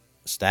zones,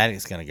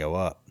 static's going to go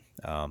up.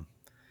 Oh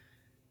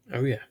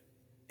yeah.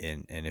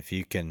 and if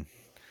you can,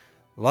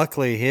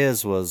 luckily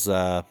his was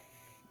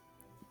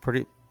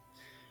pretty.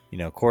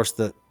 Of course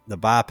the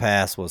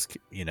bypass was,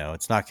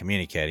 it's not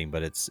communicating,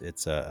 but it's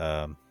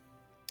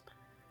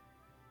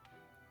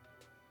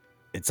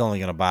only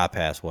going to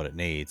bypass what it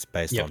needs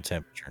based Yep. on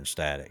temperature and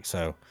static.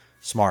 So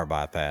smart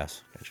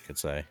bypass, as you could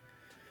say.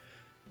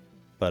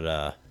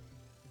 But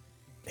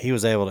he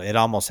was able to. It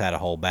almost had a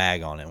whole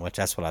bag on it, which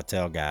that's what I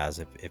tell guys.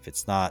 If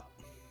it's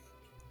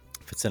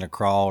in a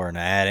crawl or in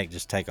an attic,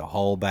 just take a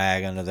whole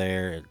bag under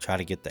there and try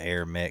to get the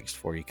air mixed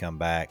before you come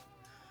back.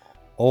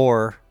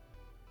 Or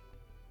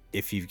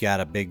if you've got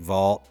a big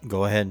vault,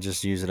 go ahead and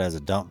just use it as a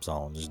dump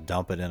zone. Just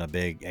dump it in a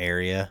big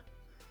area.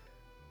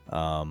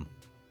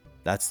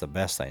 That's the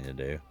best thing to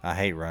do. I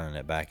hate running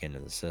it back into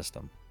the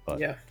system, but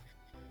Yeah.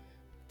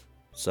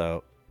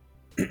 So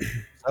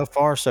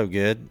far so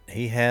good.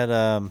 He had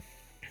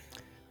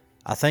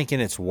I think in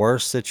its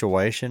worst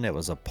situation it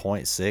was a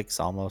 0.6,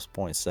 almost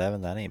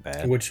 0.7. That ain't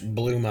bad. Which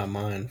blew my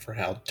mind for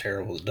how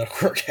terrible the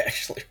ductwork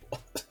actually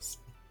was.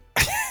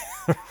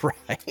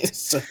 Right. It's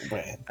so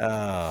bad.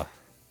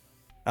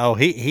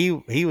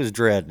 He was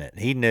dreading it.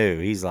 He knew.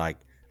 He's like,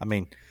 I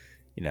mean,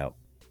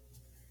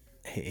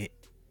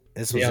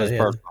 this was his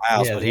personal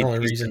house, but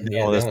he's been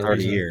doing all this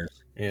 30 years.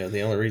 Yeah,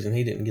 the only reason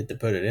he didn't get to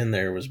put it in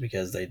there was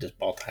because they just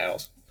bought the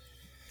house.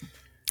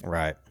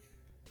 Right.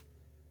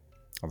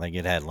 I think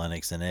it had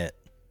Linux in it.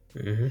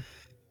 Mm-hmm.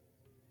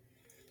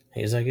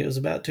 He's like, it was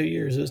about 2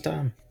 years this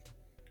time.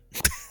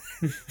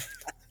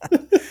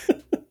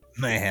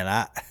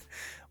 Man,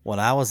 when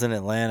I was in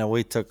Atlanta,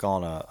 we took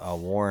on a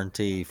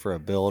warranty for a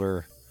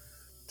builder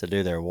to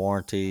do their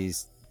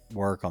warranties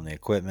work on the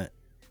equipment,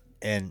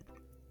 and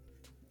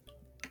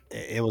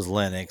it was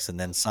Linux, and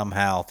then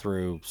somehow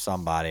through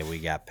somebody we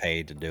got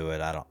paid to do it.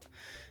 I don't,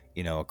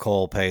 a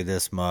Cole paid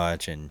this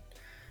much, and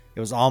it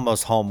was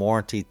almost home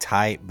warranty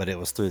type, but it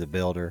was through the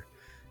builder,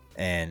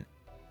 and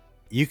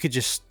you could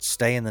just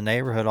stay in the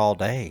neighborhood all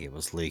day. It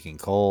was leaking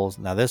coals.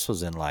 Now this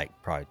was in like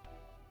probably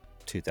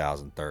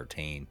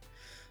 2013,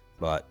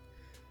 but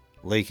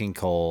leaking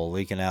coal,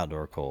 leaking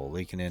outdoor coal,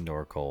 leaking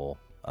indoor coal,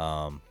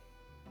 bad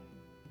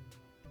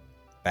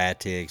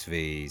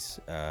TXVs,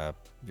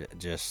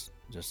 just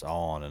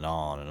on and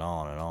on and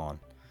on and on.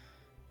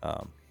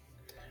 All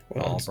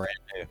brand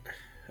new.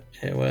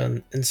 Yeah, well,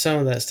 and some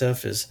of that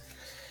stuff is,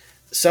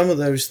 some of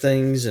those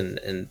things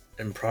and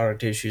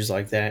product issues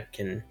like that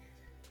can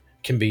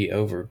be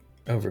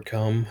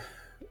overcome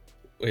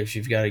if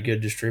you've got a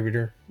good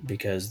distributor,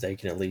 because they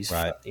can at least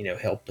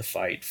help the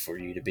fight for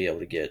you to be able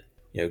to get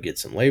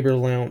some labor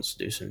allowance,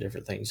 do some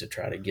different things to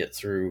try to get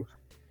through.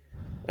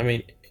 I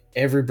mean,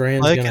 every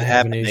brand's going to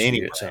have an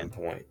issue at some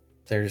point.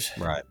 There's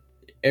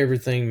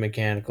everything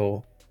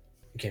mechanical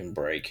can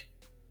break,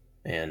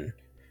 and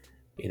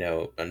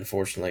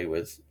unfortunately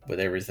with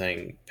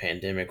everything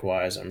pandemic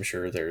wise, I'm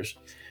sure there's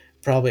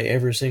probably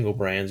every single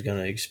brand's going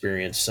to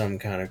experience some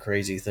kind of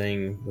crazy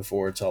thing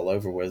before it's all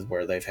over with,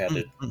 where they've had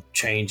to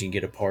change and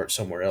get a part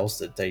somewhere else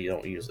that they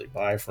don't usually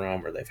buy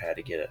from, or they've had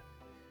to get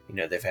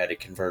they've had to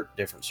convert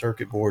different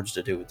circuit boards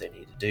to do what they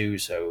need to do.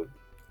 So,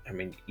 I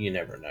mean, you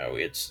never know.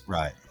 It's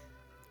right.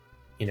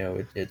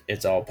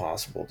 It's all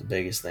possible. The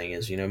biggest thing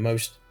is,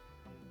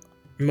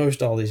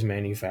 most all these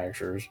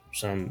manufacturers,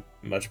 some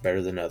much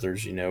better than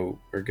others,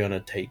 are going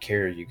to take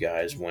care of you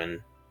guys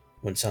when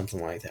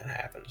something like that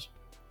happens.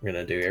 We're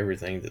going to do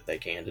everything that they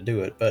can to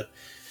do it. But,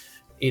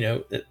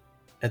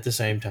 at the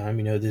same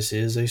time, this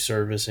is a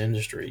service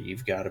industry.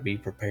 You've got to be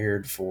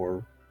prepared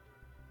for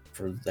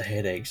the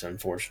headaches,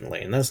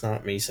 unfortunately. And that's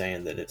not me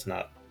saying that it's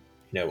not,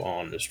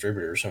 on the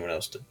distributor or someone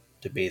else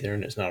to be there,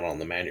 and it's not on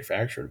the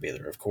manufacturer to be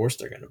there. Of course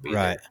they're going to be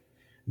there.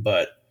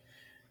 But,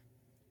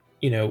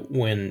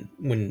 when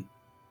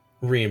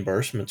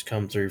reimbursements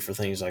come through for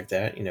things like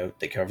that,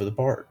 they cover the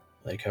part.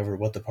 They cover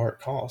what the part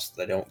costs.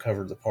 They don't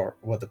cover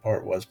what the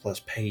part was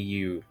plus pay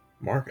you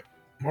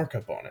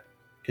markup on it,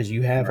 because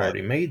you have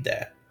already made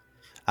that.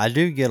 I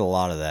do get a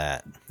lot of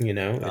that.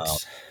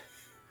 It's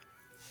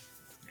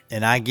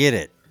and I get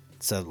it.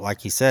 So,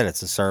 like you said,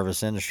 it's a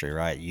service industry,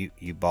 right?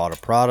 You bought a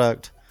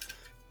product,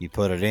 you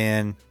put it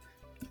in,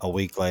 a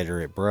week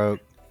later it broke,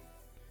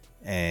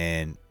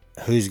 and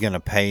who's going to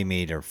pay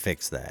me to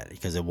fix that?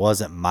 Because it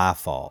wasn't my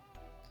fault.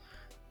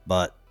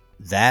 But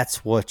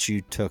that's what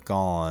you took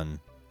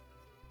on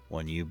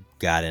when you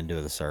got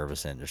into the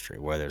service industry,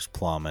 whether it's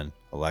plumbing,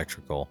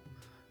 electrical.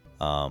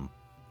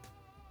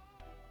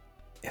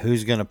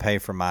 Who's going to pay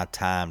for my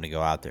time to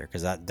go out there?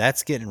 Because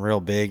that's getting real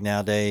big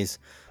nowadays.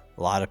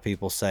 A lot of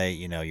people say,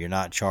 you're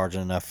not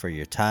charging enough for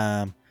your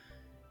time.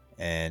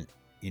 And,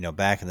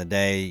 back in the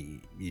day,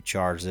 you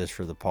charge this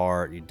for the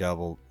part, you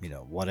double,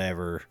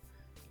 whatever.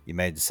 You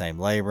made the same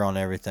labor on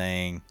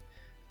everything.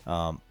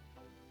 People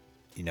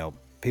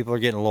are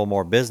getting a little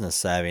more business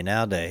savvy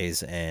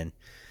nowadays, and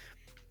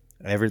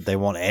they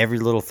want every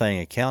little thing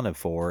accounted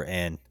for,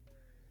 and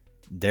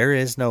there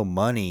is no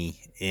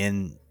money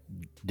in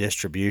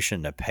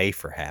distribution to pay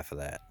for half of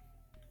that.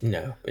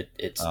 No,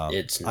 it's. I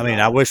mean,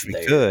 I wish we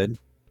could.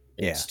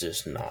 It's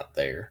just not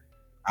there.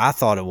 I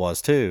thought it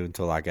was too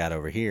until I got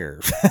over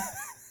here.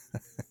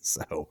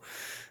 So,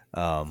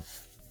 um,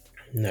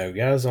 No,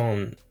 guys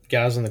on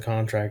the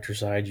contractor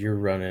side, you're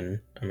running.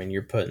 I mean,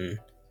 you're putting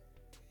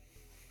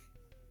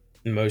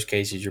in most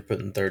cases you're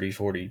putting 30,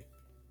 40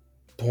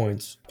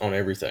 points on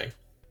everything.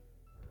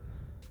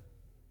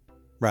 At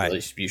right.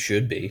 least you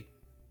should be.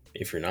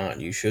 If you're not,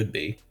 you should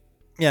be.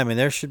 Yeah, I mean,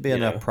 there should be You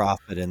enough know,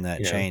 profit in that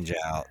you know. change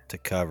out to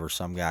cover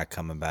some guy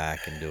coming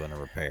back and doing a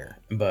repair.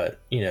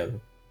 But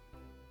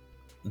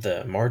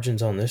the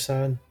margins on this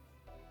side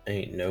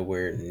ain't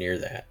nowhere near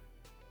that.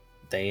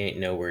 They ain't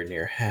nowhere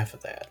near half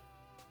of that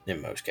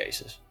in most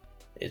cases.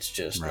 It's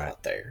just Right.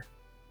 not there.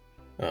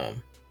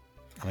 Um,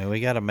 I mean, we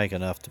got to make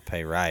enough to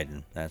pay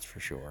riding. That's for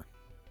sure.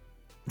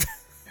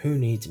 who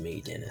needs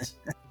me, Dennis?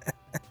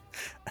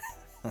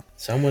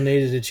 Someone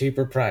needed a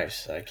cheaper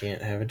price. I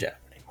can't have a job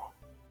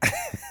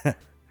anymore.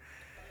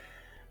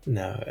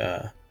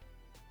 No,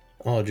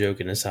 all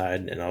joking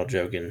aside, and all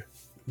joking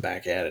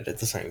back at it at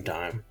the same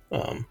time.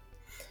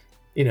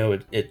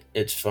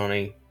 It's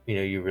funny.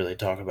 You really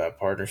talk about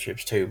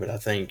partnerships too, but I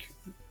think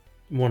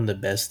one of the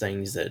best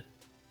things that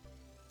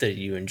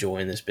you enjoy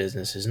in this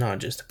business is not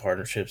just the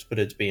partnerships, but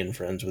it's being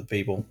friends with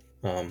people.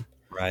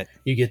 Right.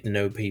 You get to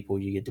know people,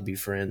 you get to be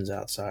friends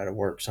outside of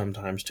work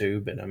sometimes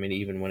too. But I mean,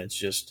 even when it's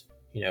just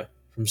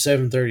from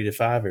 7:30 to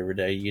 5 every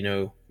day,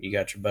 you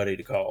got your buddy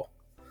to call.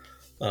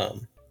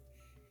 Um,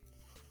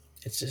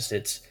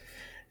 it's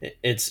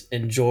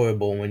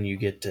enjoyable when you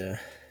get to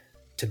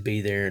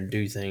be there and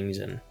do things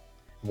and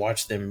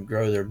watch them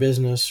grow their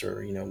business,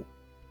 or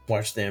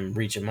watch them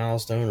reach a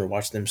milestone, or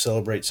watch them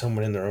celebrate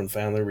someone in their own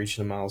family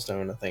reaching a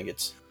milestone.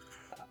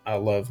 I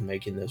love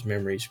making those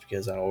memories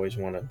because I always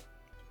want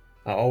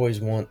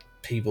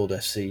people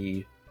to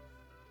see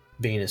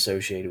being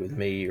associated with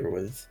me or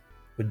with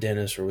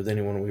Dennis or with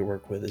anyone we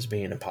work with as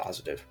being a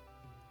positive.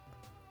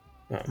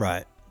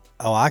 Right.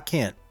 Oh, I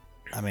can't.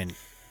 I mean,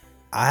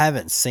 I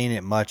haven't seen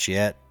it much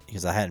yet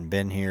because I hadn't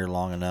been here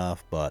long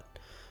enough, but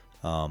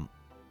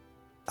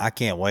I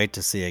can't wait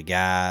to see a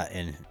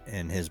guy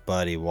and his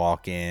buddy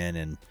walk in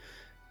and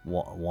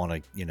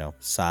want to,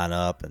 sign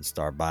up and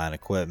start buying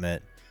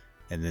equipment,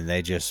 and then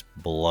they just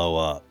blow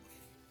up.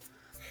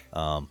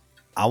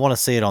 I want to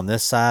see it on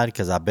this side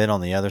because I've been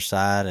on the other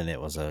side, and it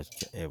was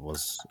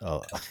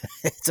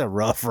it's a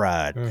rough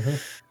ride.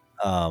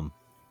 Mm-hmm.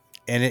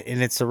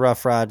 And it's a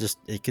rough ride. Just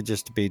it could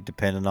just be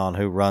depending on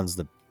who runs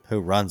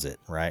it,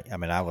 right? I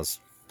mean,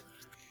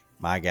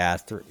 my guy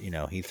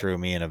he threw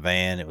me in a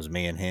van. It was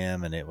me and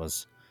him, and it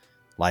was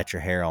light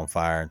your hair on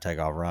fire and take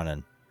off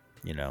running.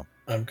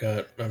 I've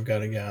got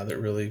a guy that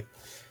really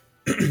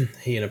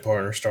he and a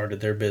partner started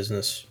their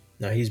business.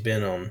 Now he's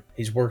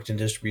worked in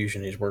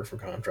distribution, he's worked for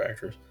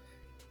contractors,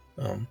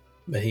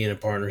 but he and a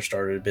partner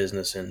started a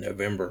business in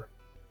November,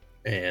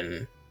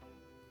 and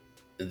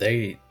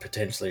they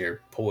potentially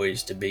are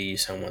poised to be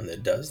someone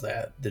that does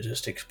that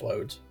just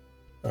explodes.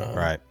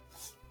 Right.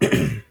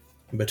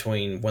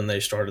 Between when they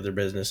started their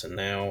business and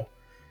now,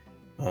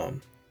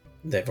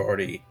 they've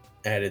already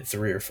added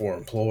 3 or 4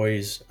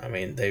 employees. I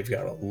mean, they've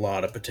got a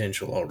lot of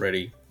potential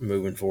already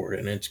moving forward,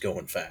 and it's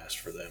going fast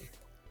for them.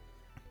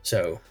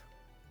 So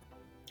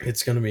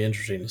it's going to be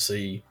interesting to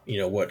see,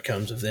 what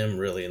comes of them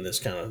really in this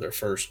kind of their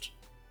first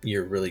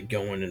year really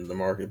going into the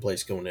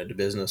marketplace, going into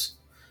business.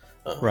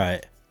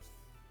 Right.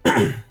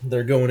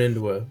 They're going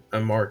into a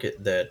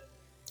market that,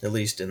 at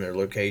least in their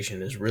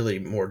location, is really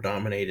more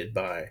dominated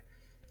by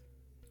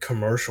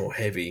commercial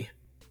heavy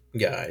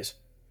guys.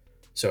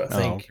 So I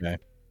think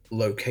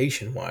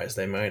location wise,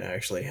 they might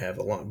actually have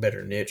a lot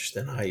better niche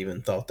than I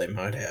even thought they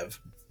might have,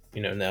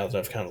 now that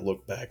I've kind of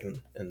looked back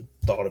and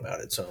thought about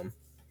it some.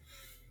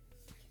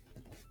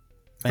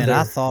 Man,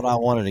 I thought I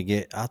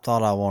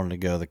wanted to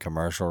go the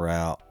commercial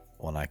route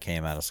when I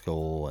came out of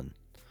school, and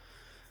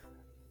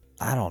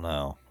I don't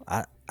know.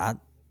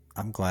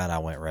 I'm glad I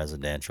went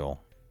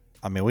residential.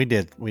 I mean, we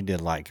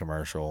did light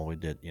commercial. We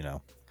did,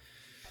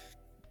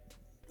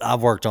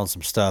 I've worked on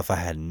some stuff I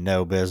had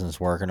no business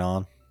working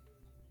on,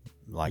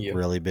 like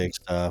really big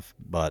stuff,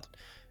 but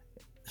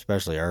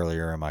especially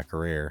earlier in my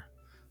career.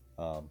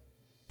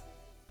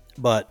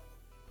 But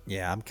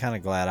yeah, I'm kind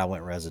of glad I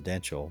went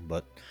residential.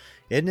 But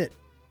isn't it?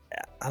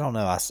 I don't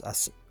know.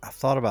 I've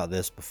thought about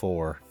this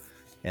before,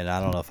 and I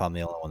don't know if I'm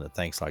the only one that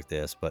thinks like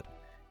this, but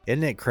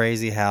isn't it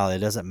crazy how it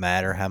doesn't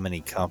matter how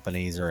many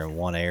companies are in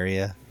one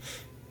area?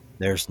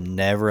 There's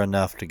never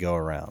enough to go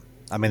around.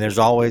 I mean, there's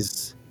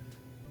always,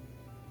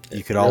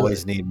 you could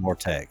always need more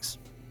techs.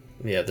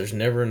 Yeah, there's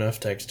never enough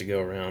techs to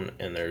go around,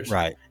 and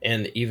right.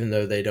 And even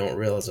though they don't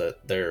realize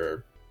that, there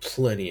are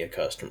plenty of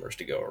customers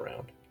to go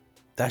around.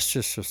 That's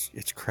just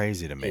it's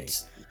crazy to me.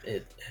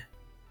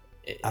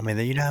 I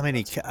mean, how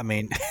many? I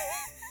mean,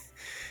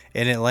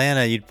 in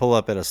Atlanta, you'd pull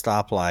up at a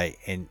stoplight,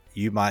 and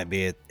you might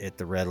be at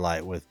the red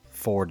light with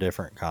 4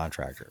 different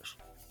contractors.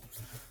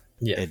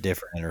 Yeah. At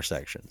different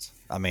intersections.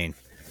 I mean,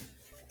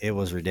 it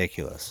was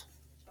ridiculous.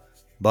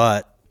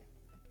 But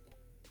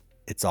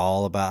it's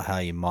all about how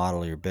you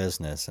model your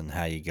business and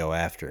how you go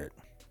after it.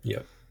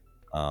 Yep.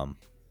 Not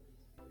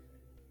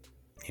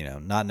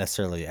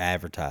necessarily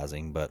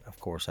advertising, but of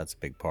course that's a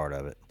big part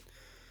of it.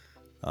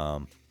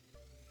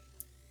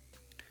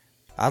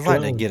 I'd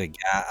like to Well, get a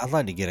guy. I'd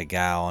like to get a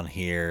guy on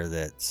here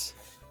that's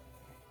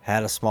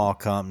had a small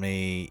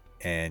company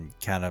and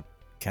kind of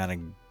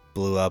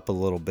blew up a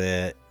little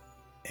bit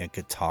and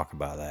could talk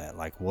about that.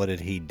 Like, what did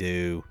he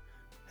do?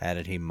 How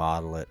did he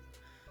model it?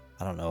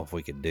 I don't know if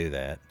we could do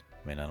that.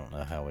 I mean, I don't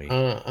know how we.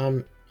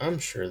 I'm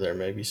sure there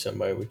may be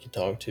somebody we could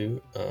talk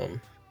to.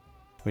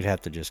 We'd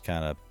have to just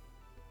kind of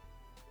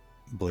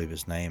bleep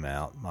his name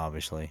out,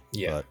 obviously.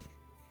 Yeah. But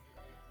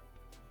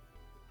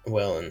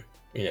Well, and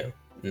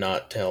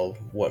not tell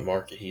what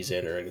market he's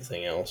in or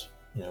anything else.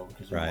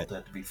 Because we right. want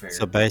that to be fair.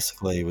 So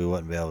basically, we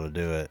wouldn't be able to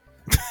do it.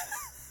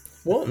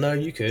 Well, no,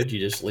 you could. You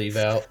just leave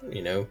out,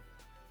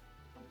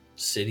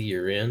 city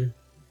you're in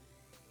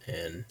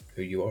and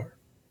who you are.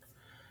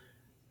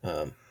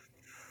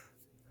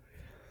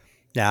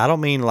 Now, I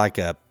don't mean like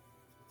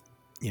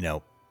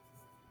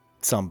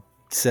some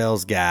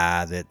sales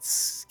guy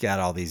that's got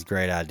all these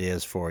great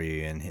ideas for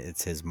you and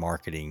it's his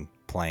marketing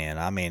plan.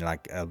 I mean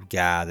like a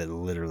guy that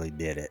literally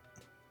did it.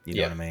 You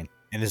know what I mean?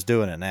 And is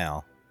doing it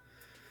now.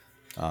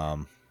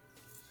 Well,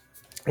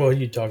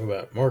 you talk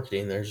about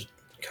marketing. There's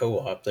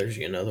co-op. There's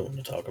another one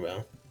to talk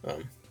about.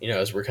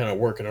 As we're kind of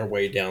working our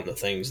way down the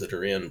things that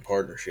are in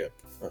partnership.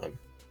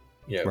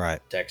 Right.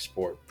 Tech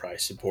support,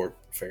 price support,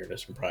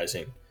 fairness and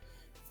pricing,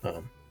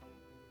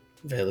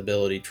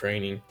 availability,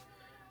 training.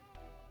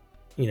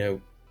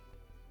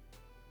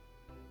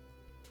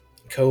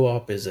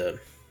 Co-op is a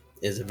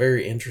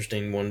very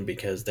interesting one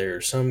because there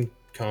are some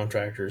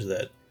contractors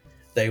that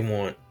they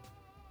want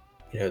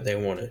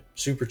a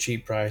super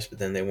cheap price, but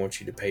then they want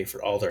you to pay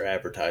for all their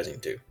advertising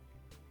too.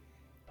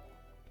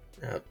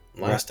 Now,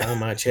 last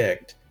time I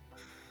checked,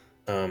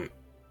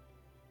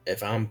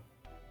 if I'm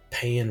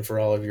paying for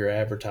all of your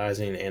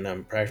advertising and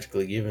I'm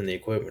practically giving the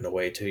equipment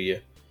away to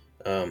you,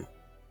 I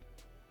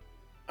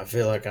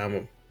feel like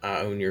I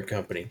own your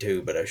company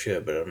too, but I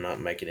should, but I'm not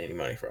making any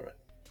money from it.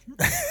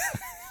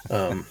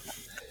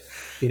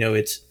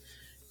 It's,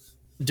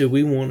 do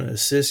we want to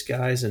assist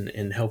guys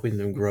in helping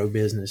them grow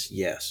business?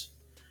 Yes.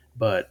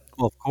 But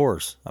well, of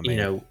course, I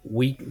mean,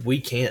 we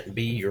can't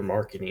be your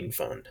marketing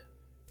fund.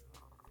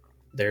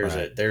 There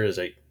is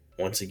a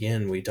once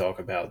again we talk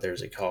about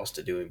there's a cost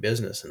to doing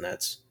business, and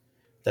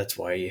that's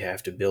why you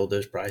have to build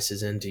those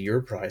prices into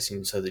your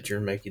pricing so that you're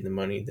making the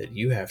money that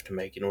you have to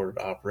make in order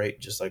to operate,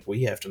 just like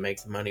we have to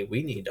make the money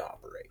we need to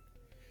operate.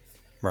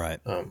 Right.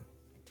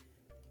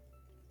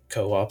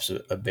 Co-op's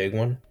a big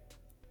one.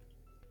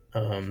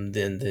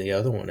 Then the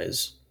other one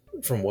is,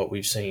 from what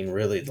we've seen,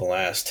 really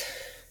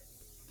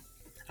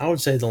I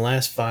would say the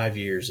last 5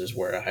 years is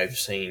where I've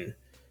seen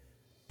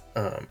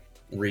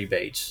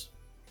rebates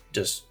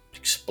just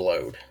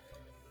explode.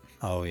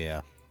 Oh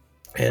yeah.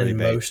 And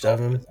Rebates most of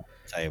them,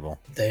 table.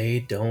 they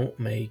don't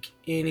make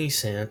any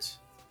sense.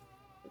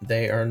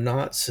 They are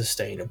not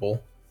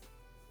sustainable.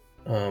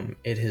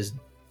 It has,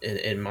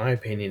 in my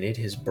opinion, it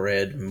has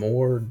bred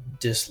more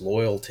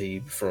disloyalty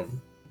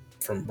from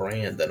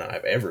brand than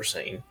I've ever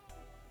seen.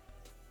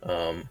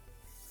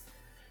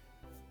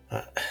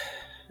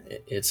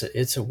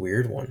 It's a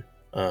weird one.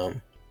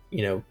 8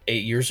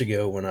 years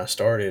ago when I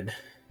started,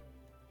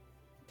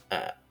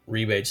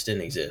 rebates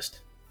didn't exist.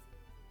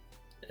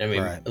 I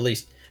mean, Right. At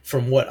least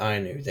from what I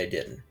knew, they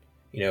didn't.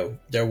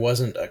 There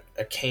wasn't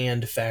a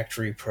canned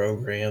factory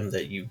program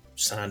that you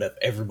signed up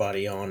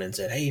everybody on and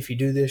said, hey, if you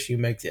do this, you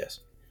make this.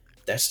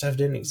 That stuff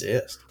didn't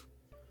exist.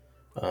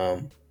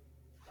 I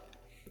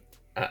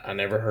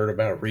never heard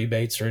about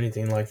rebates or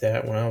anything like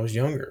that when I was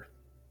younger.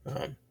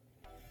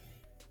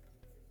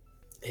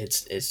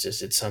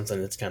 It's something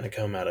that's kind of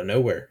come out of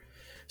nowhere.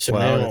 So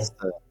now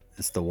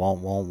it's the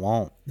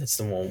want. It's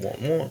the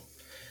want.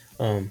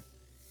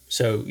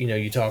 So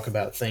you talk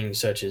about things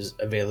such as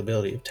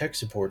availability of tech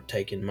support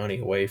taking money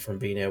away from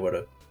being able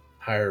to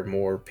hire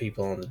more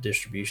people on the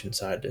distribution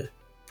side to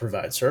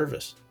provide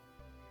service.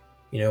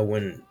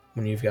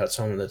 When you've got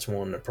someone that's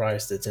wanting a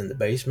price that's in the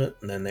basement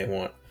and then they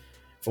want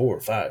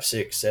 4, 5,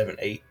 6, 7,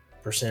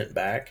 8%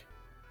 back,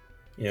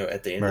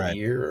 at the end of the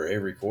year or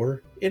every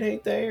quarter, it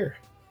ain't there.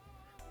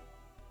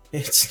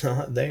 It's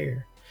not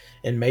there.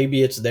 And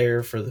maybe it's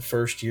there for the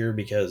first year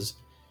because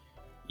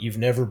you've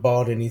never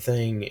bought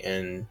anything,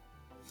 and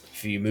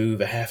if you move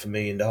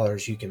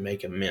 $500,000, you can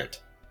make a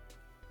mint.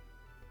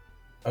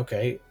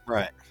 Okay.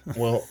 Right.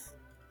 Well,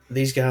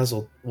 these guys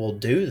will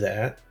do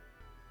that.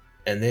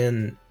 And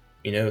then,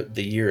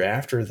 the year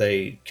after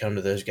they come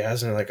to those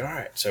guys and they're like, all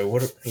right, so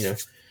what,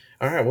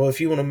 all right, well, if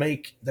you want to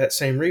make that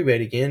same rebate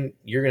again,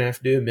 you're going to have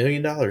to do $1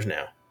 million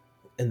now.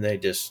 And they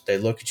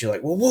look at you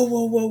like, well,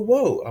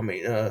 whoa. I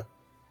mean,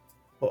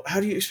 well,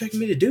 how do you expect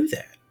me to do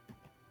that?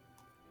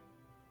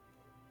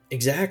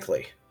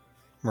 Exactly.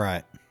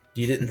 Right.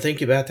 You didn't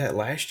think about that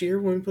last year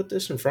when we put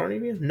this in front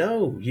of you?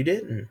 No, you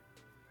didn't.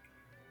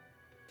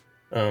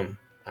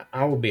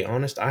 I will be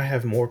honest, I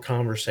have more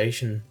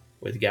conversation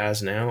with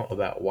guys now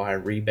about why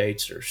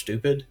rebates are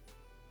stupid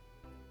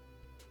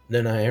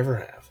than I ever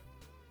have.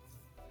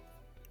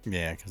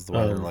 Yeah, because the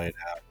way they're laid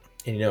out.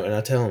 And, and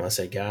I tell them, I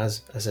say,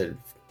 guys,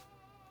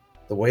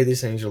 the way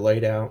these things are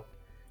laid out,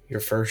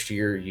 your first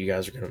year, you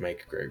guys are going to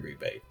make a great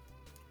rebate.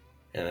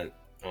 And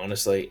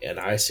honestly, and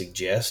I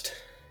suggest,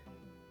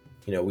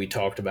 we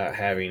talked about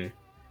having,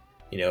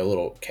 a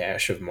little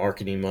cache of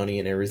marketing money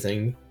and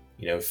everything,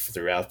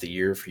 throughout the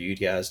year for you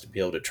guys to be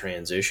able to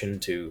transition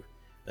to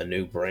a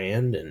new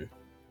brand and,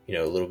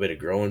 a little bit of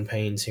growing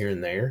pains here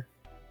and there.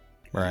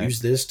 Right.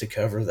 Use this to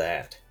cover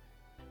that.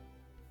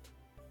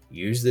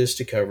 Use this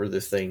to cover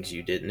the things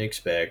you didn't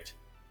expect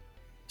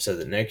so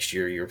that next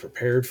year you're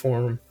prepared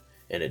for them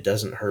and it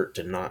doesn't hurt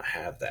to not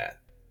have that.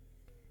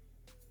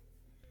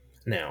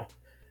 Now,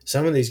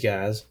 some of these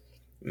guys,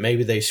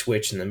 maybe they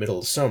switch in the middle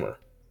of summer.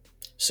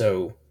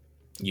 So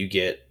they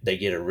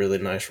get a really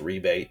nice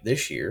rebate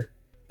this year,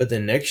 but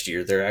then next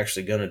year they're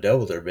actually going to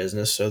double their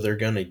business, so they're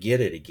going to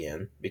get it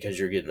again because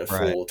you're getting a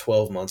Right. full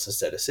 12 months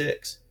instead of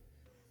 6.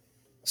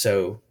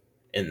 So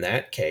in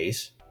that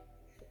case,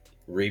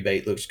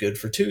 rebate looks good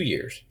for 2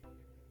 years.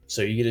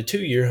 So you get a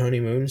 2-year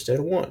honeymoon instead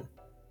of 1.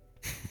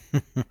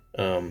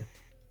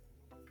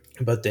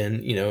 But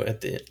then,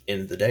 at the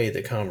end of the day,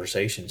 the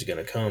conversation is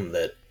going to come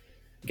that,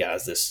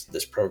 guys,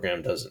 this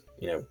program doesn't,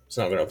 it's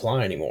not going to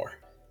apply anymore.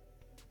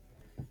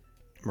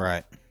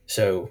 Right.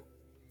 So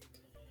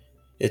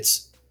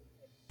it's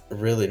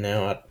really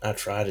now I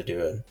try to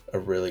do a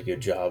really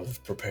good job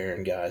of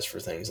preparing guys for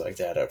things like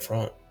that up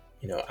front.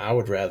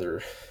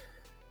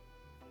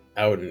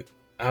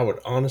 I would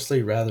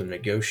honestly rather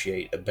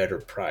negotiate a better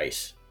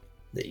price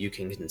that you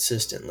can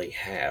consistently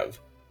have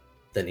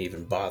than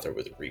even bother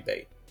with a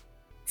rebate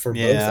for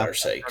both our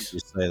sakes. I've heard you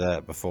say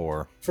that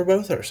before. For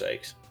both our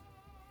sakes.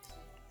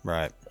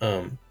 Right.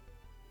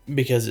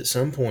 Because at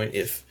some point,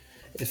 if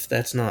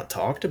that's not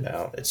talked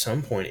about, at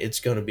some point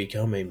it's going to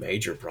become a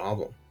major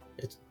problem.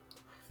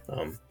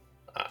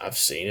 I've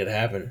seen it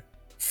happen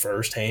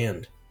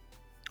firsthand.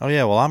 Oh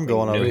yeah, well I'm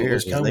going over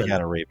here because they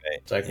got a rebate.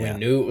 It's like we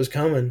knew it was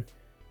coming,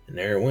 and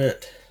there it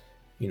went.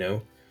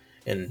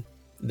 And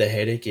the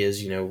headache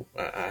is,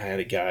 I had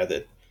a guy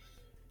that,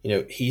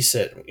 he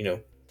set,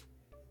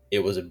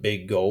 it was a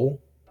big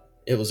goal.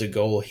 It was a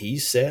goal he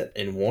set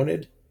and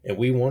wanted, and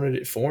we wanted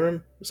it for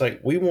him. It's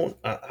like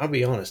I'll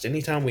be honest,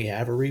 anytime we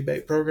have a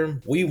rebate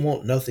program, we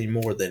want nothing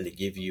more than to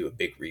give you a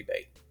big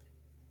rebate.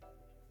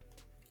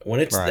 When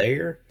it's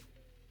there,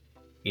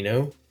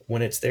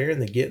 when it's there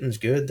and the getting's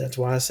good, that's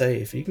why I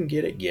say if you can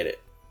get it, get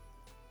it.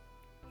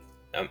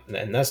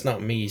 And that's not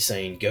me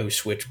saying go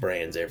switch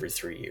brands every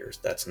 3 years.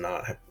 That's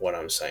not what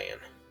I'm saying.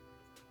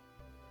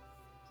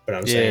 But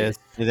I'm saying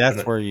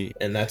that's where you,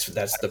 and that's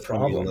the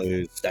problem.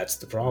 That's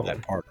the problem.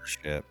 That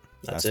partnership.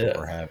 That's it. What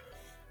we're having.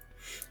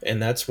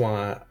 And that's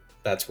why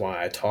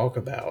I talk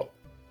about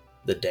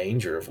the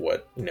danger of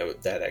what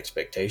that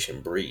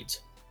expectation breeds.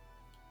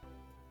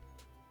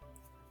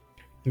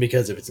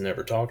 Because if it's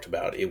never talked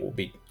about, it will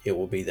be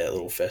that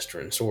little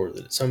festering sore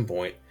that at some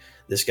point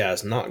this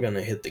guy's not going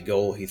to hit the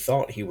goal he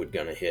thought he was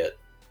going to hit,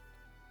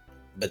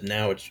 but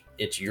now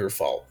it's your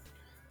fault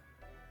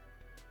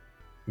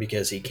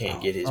because he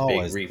can't get his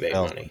big rebate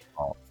money.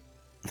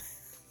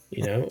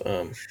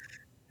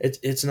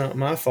 It's not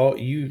my fault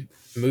you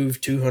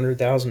moved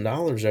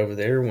 $200,000 over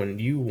there when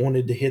you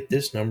wanted to hit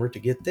this number to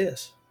get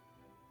this.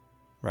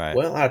 Right.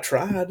 Well, I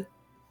tried.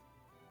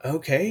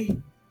 Okay.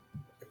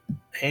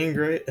 Hand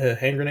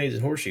grenades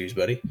and horseshoes,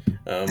 buddy.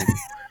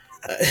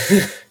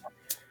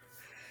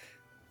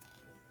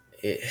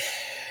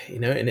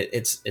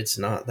 It's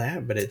not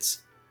that, but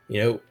it's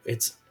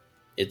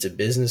a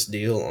business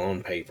deal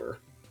on paper,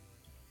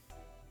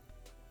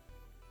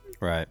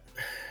 right?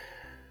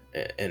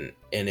 And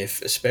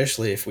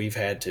especially if we've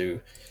had to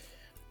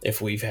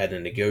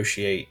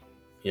negotiate,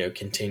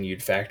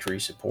 continued factory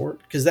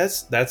support, because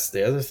that's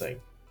the other thing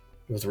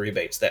with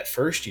rebates. That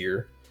first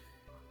year,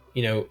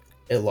 in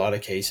a lot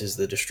of cases,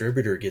 the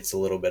distributor gets a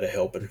little bit of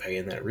help in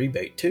paying that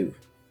rebate too.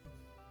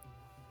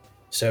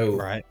 So,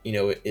 right.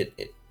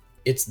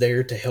 It's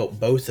there to help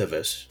both of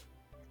us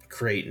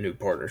create a new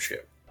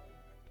partnership.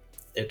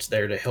 It's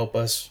there to help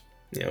us,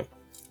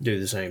 do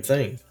the same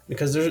thing,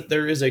 because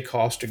there is a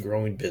cost to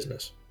growing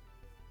business.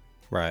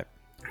 Right.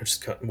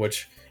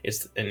 Which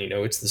it's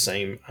the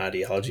same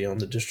ideology on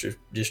the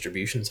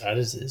distribution side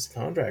as is the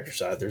contractor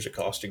side. There's a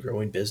cost to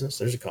growing business.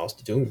 There's a cost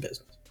to doing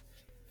business.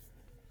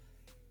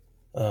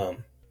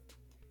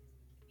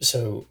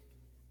 So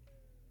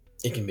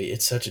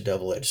it's such a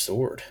double-edged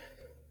sword.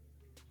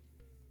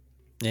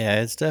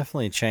 Yeah, it's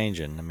definitely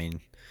changing. I mean,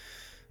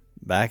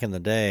 back in the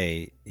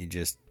day, you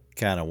just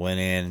kind of went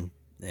in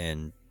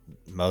and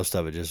most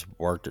of it just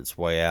worked its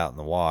way out in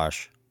the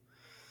wash.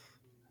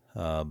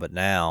 But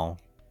now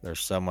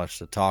there's so much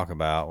to talk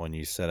about when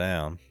you sit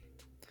down,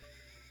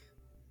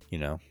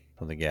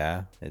 with a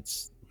guy.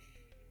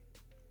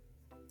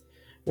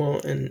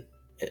 Well, and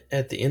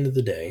at the end of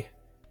the day,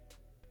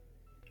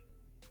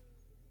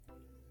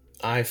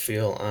 I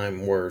feel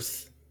I'm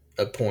worth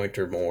a point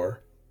or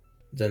more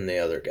than the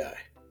other guy.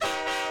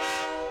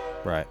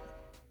 Right.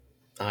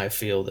 I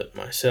feel that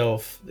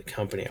myself, the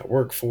company I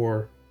work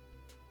for,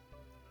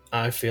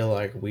 I feel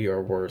like we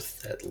are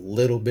worth that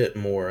little bit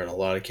more in a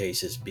lot of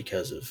cases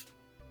because of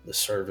the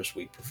service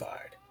we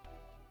provide.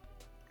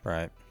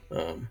 Right.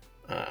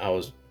 I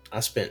was I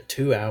spent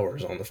 2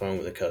 hours on the phone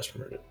with a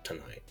customer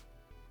tonight.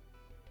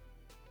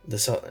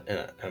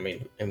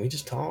 And we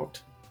just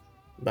talked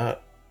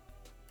about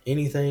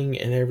anything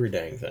and every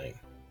dang thing.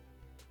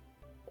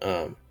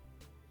 Yeah,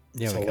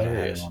 it's we could have had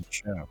hilarious. him on the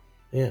show.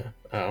 Yeah,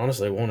 I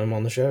honestly want him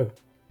on the show.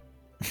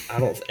 I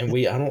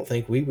don't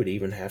think we would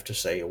even have to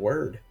say a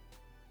word.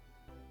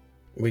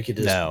 We could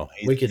just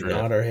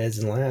nod our heads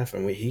and laugh,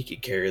 and he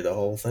could carry the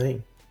whole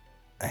thing.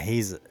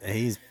 He's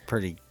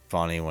pretty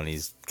funny when he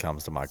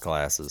comes to my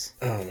classes.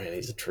 Oh man,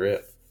 he's a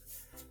trip.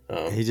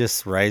 He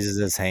just raises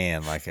his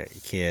hand like a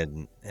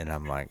kid, and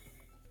I'm like,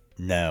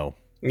 no.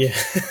 Yeah.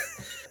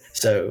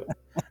 So,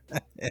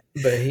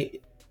 but he,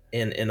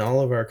 in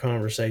all of our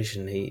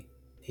conversation, he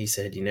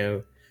said,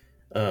 he's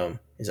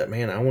like,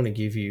 man, I want to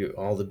give you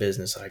all the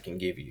business I can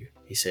give you.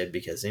 He said,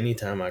 because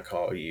anytime I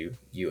call you,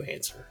 you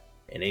answer.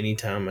 And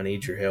anytime I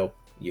need your help,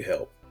 you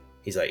help.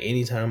 He's like,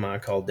 anytime I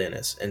call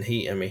Dennis, and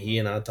he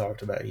and I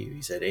talked about you.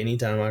 He said,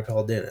 anytime I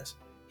call Dennis,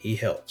 he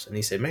helps. And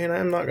he said, man,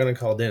 I'm not going to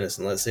call Dennis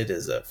unless it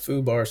is a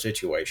FUBAR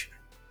situation.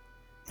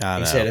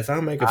 He said, if I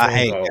make a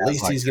phone call, at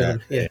least he's going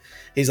to, yeah.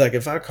 He's like,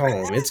 if I call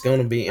him, it's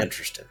going to be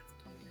interesting.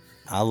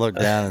 I look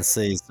down and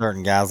see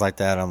certain guys like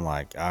that. I'm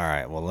like, all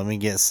right, well, let me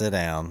sit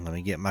down. Let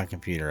me get my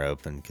computer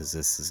open because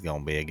this is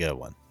going to be a good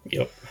one.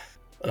 Yep.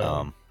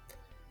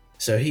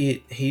 So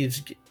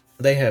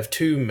they have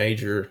two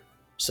major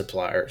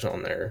suppliers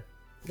on their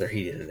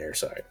heating and air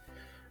side.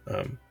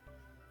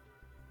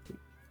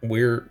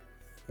 We're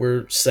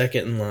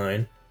second in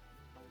line,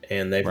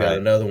 and they've got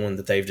another one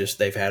that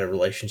they've had a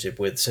relationship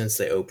with since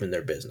they opened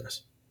their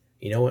business.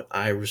 You know what?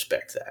 I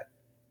respect that.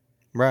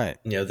 Right.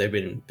 They've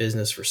been in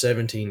business for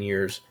 17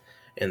 years,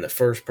 and the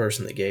first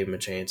person that gave them a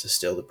chance is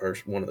still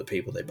one of the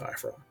people they buy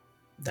from.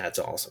 That's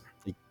awesome.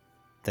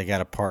 They got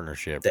a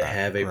partnership. They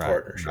have a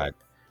partnership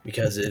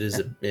because it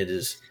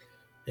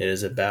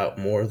is about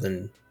more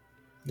than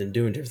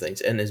doing different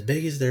things. And as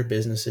big as their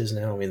business is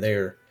now, I mean,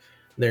 they're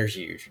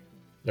huge.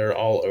 They're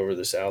all over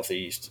the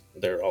Southeast.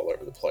 They're all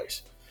over the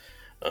place.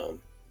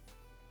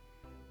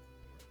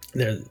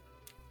 They're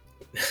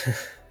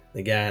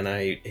the guy and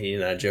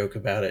I joke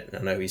about it. I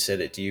know he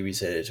said it to you. He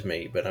said it to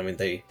me. But I mean,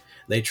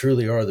 they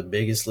truly are the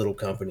biggest little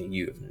company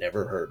you have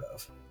never heard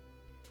of.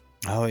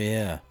 Oh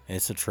yeah,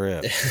 it's a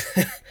trip.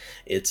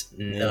 It's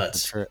nuts.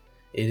 It's a trip.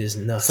 It is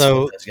nuts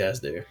what those guys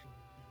do.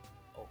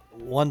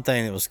 One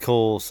thing that was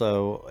cool.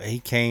 So he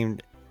came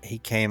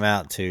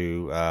out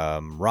to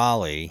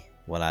Raleigh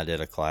when I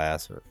did a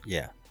class. I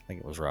think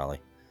it was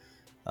Raleigh.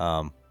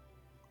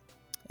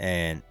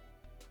 And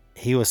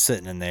he was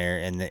sitting in there,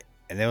 and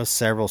there was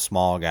several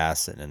small guys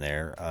sitting in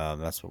there.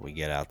 That's what we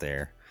get out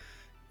there.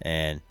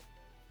 And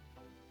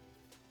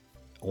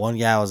one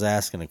guy was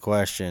asking a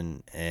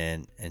question,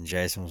 and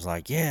Jason was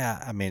like,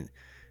 yeah, I mean,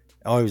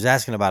 he was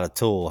asking about a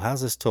tool.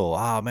 How's this tool?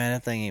 Oh man,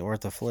 that thing ain't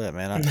worth a flip,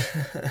 man.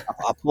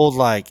 I pulled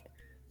like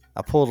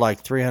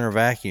 300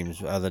 vacuums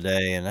the other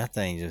day, and that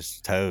thing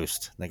just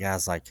toast. And the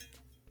guy's like,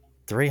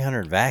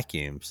 300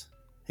 vacuums?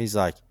 He's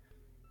like,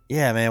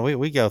 yeah, man,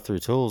 we go through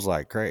tools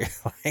like crazy.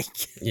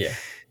 Yeah.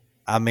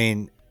 I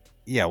mean,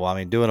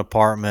 doing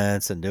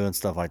apartments and doing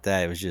stuff like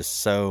that, it was just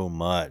so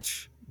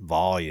much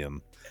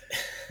volume.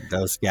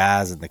 Those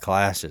guys in the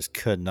class just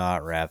could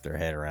not wrap their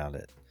head around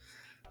it.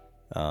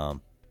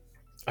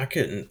 I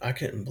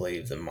couldn't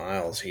believe the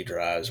miles he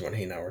drives when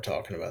he and I were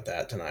talking about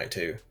that tonight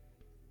too.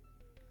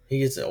 He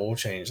gets the oil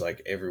change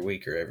like every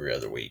week or every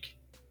other week.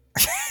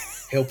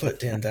 He'll put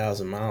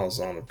 10,000 miles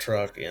on a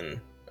truck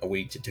in a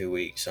week to 2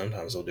 weeks.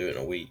 Sometimes he'll do it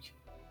in a week.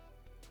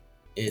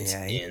 It's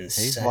insane.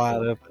 He's wide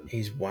open.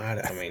 He's wide.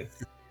 I mean,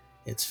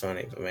 it's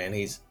funny, but man,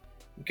 he's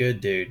a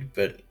good dude.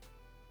 But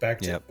back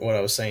to what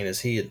I was saying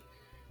is we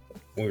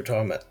were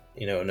talking about,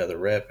 another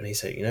rep, and he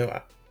said,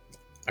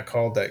 I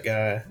called that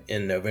guy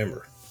in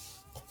November.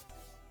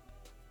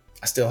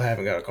 I still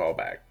haven't got a call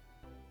back.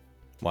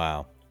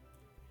 Wow.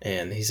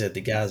 And he said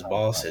the guy's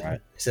boss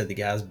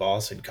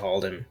had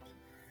called him,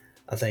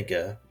 I think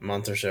a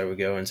month or so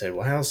ago, and said,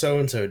 well, how's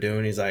so-and-so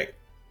doing? He's like,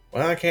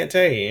 well, I can't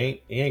tell you.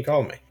 He ain't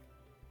called me.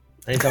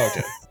 I ain't talked to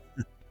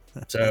him.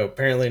 So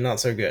apparently not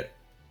so good.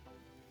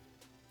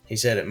 He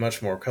said it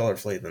much more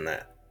colorfully than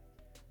that.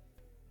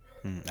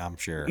 I'm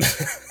sure.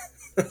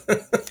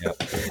 Yep,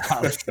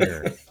 I'm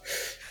sure.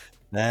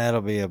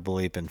 That'll be a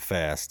bleeping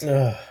fest.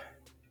 Well,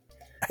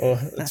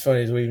 it's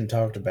funny as we even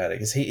talked about it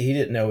because he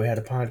didn't know we had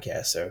a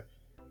podcast, so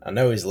I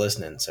know he's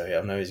listening, so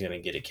I know he's going to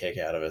get a kick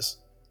out of us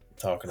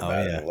talking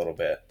about it in a little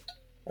bit.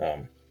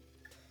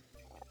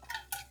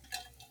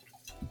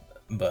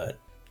 But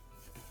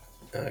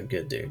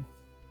good dude.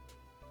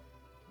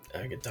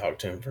 I could talk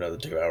to him for another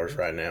 2 hours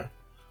right now.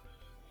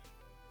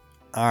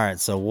 All right,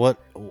 so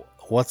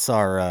what's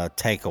our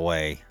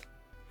takeaway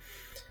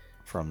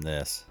from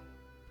this?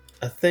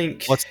 I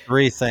think what's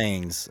 3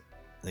 things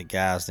that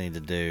guys need to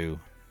do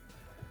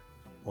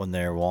when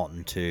they're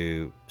wanting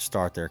to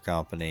start their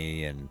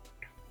company and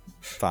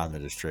find the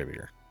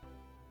distributor?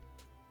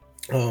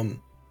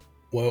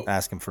 Well,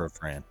 asking for a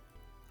friend.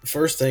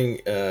 First thing,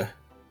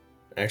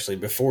 actually,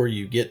 before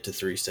you get to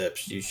 3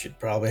 steps, you should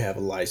probably have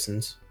a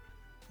license.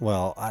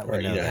 Well, we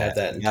or know have that.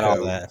 that in Got all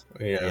tow. that.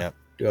 Yep.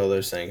 Do all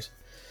those things.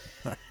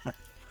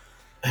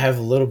 Have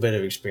a little bit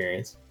of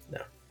experience.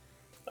 No,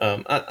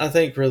 I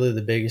think really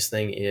the biggest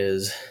thing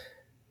is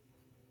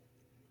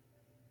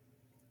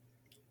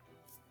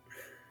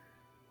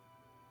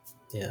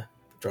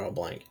draw a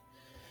blank.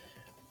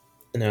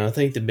 No, I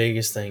think the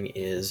biggest thing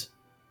is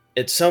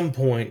at some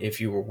point, if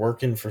you were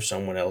working for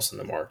someone else in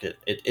the market,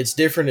 it's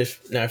different.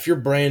 If you're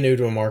brand new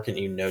to a market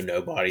and you know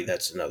nobody,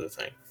 that's another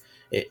thing.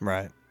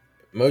 Right.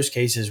 Most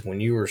cases, when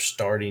you are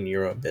starting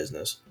your own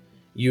business,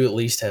 you at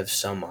least have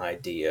some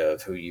idea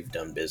of who you've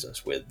done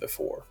business with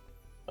before.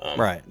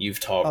 Right.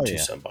 You've talked Oh, to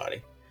yeah.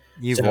 somebody.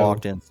 You've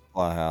walked in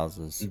supply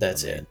houses.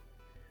 That's it.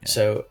 Yeah.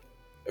 So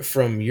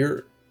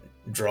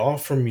draw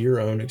from your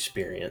own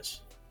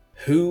experience,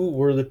 who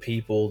were the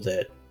people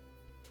that,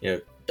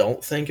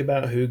 don't think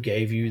about who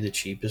gave you the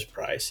cheapest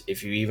price,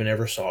 if you even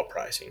ever saw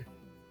pricing.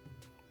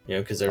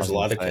 Because there's a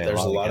lot of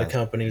guys,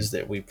 companies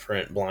that we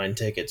print blind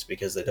tickets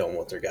because they don't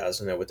want their guys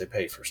to know what they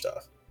paid for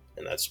stuff,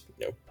 and that's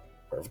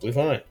perfectly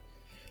fine.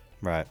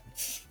 Right.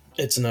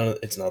 It's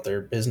not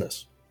their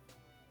business,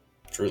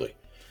 truly.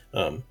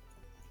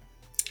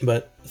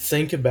 But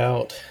think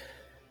about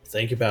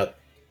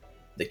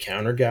the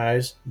counter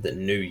guys that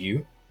knew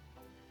you.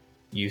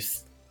 You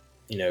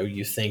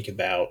think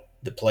about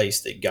the place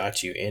that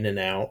got you in and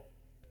out,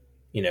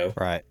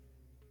 Right.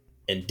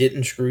 and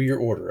didn't screw your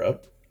order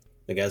up.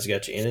 The guys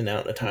got you in and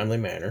out in a timely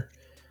manner.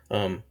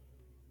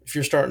 If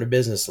you're starting a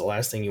business, the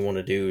last thing you want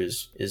to do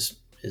is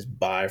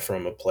buy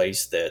from a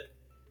place that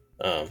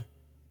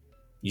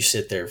you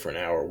sit there for an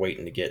hour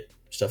waiting to get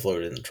stuff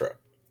loaded in the truck.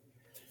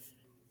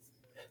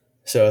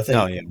 So I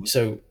think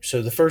so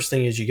the first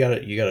thing is you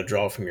gotta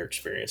draw from your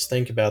experience.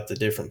 Think about the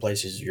different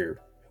places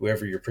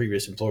whoever your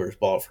previous employers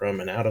bought from,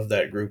 and out of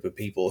that group of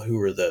people, who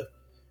are the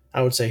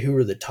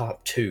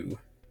top two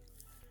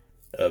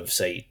of,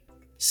 say,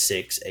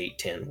 6, 8,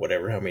 10,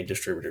 whatever, how many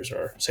distributors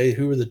are. Say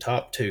who are the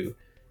top two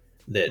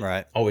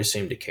that always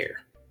seem to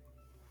care.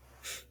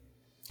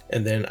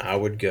 And then I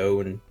would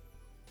go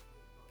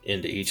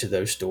into each of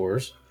those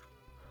stores,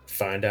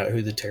 find out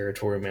who the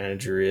territory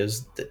manager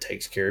is that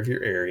takes care of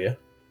your area,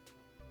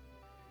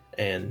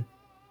 and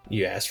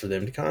you ask for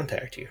them to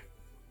contact you.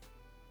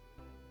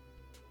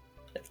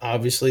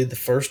 Obviously, the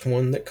first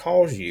one that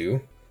calls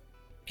you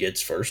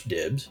gets first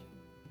dibs.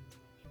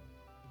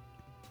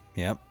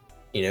 Yep.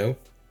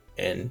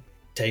 And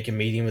take a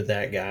meeting with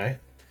that guy,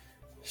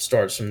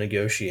 start some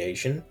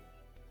negotiation.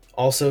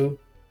 Also,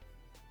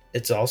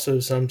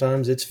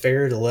 sometimes it's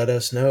fair to let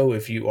us know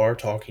if you are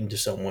talking to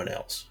someone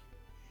else.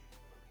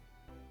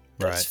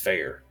 That's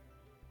fair.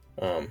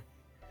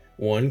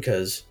 One,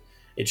 because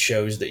it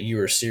shows that you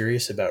are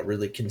serious about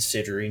really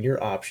considering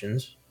your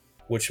options,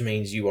 which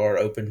means you are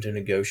open to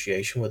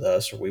negotiation with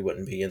us, or we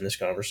wouldn't be in this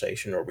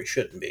conversation, or we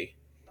shouldn't be.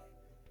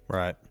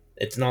 Right.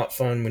 It's not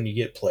fun when you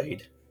get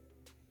played,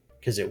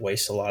 because it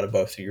wastes a lot of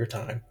both of your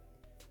time.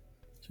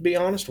 So be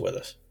honest with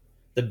us.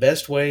 The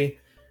best way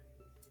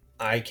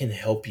I can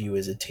help you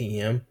as a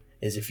TM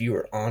is if you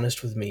are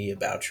honest with me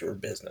about your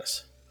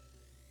business.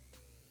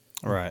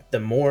 Right. The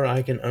more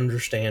I can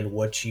understand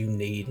what you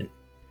need,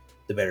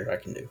 the better I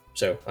can do.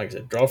 So, like I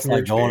said, draw from your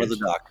experience. Going to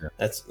the doctor.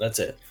 That's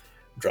it.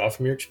 Draw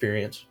from your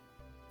experience.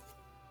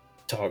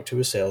 Talk to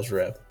a sales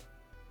rep,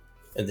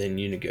 and then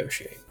you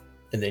negotiate,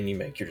 and then you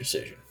make your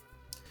decision.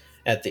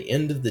 At the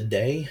end of the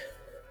day,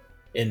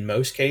 in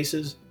most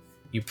cases,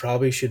 you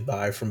probably should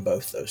buy from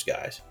both those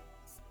guys.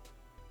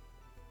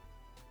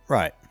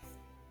 Right.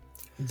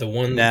 The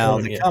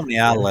company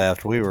I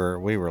left, we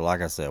were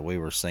like I said, we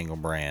were single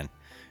brand.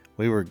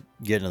 We were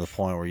getting to the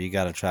point where you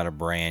got to try to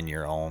brand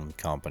your own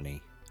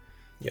company.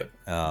 Yep.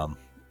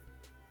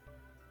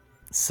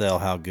 Sell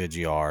how good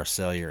you are,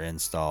 sell your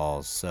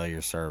installs, sell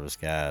your service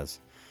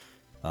guys.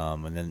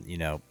 And then,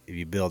 if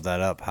you build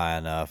that up high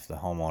enough, the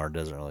homeowner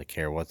doesn't really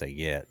care what they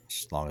get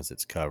as long as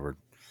it's covered.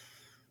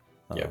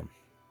 Yep.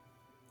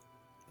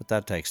 But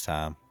that takes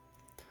time.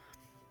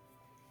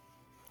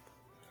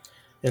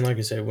 And like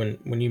I said,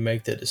 when you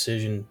make that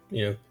decision,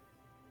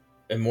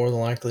 and more than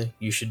likely,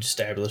 you should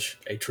establish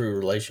a true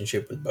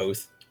relationship with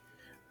both.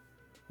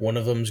 One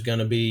of them's going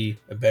to be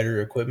a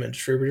better equipment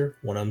distributor.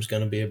 One of them's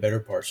going to be a better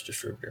parts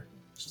distributor.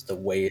 It's just the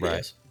way it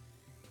is.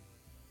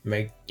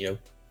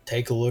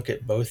 Take a look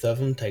at both of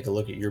them. Take a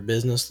look at your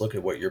business. Look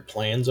at what your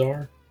plans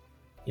are.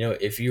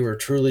 If you are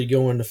truly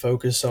going to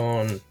focus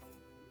on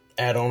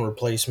add-on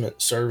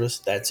replacement service,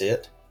 that's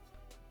it.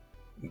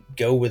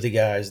 Go with the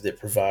guys that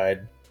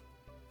provide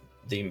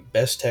the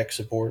best tech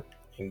support,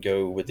 and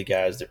go with the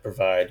guys that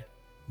provide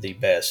the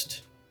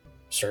best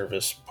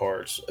service,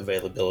 parts,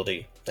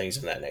 availability, things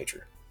of that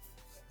nature.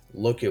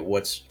 Look at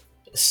what's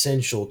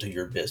essential to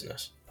your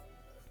business.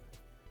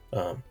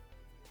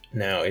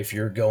 Now, if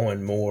you're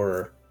going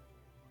more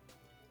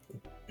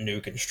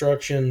new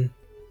construction,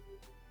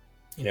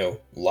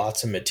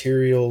 lots of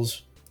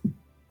materials,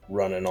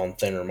 running on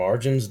thinner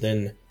margins,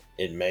 then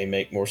it may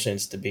make more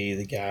sense to be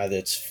the guy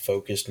that's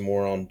focused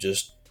more on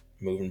just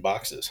moving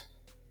boxes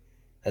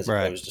as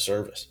opposed to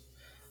service.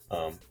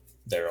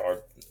 there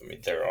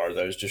are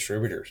those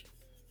distributors.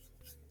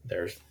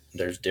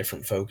 There's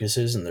different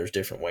focuses and there's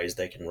different ways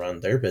they can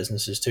run their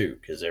businesses too,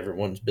 because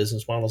everyone's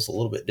business model is a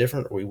little bit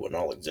different, or we wouldn't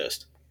all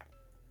exist.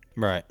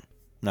 Right.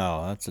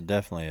 No, it's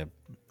definitely a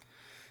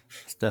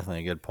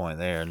good point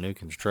there. New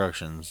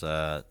constructions,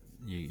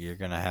 you're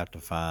gonna have to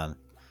find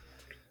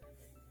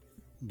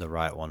the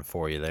right one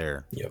for you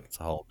there. Yep. It's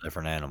a whole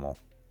different animal.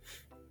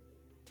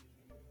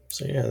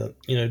 So yeah,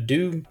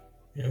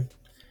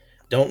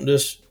 don't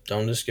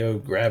just go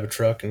grab a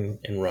truck and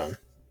run.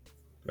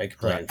 Make a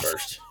plan Right.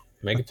 first.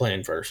 Make a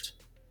plan first.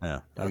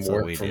 Yeah, And that's what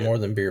work we for did. more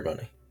than beer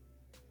money.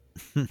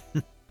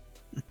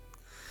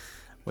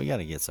 We got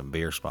to get some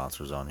beer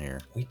sponsors on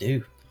here. We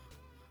do.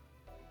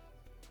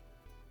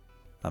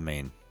 I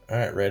mean, All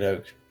right, Red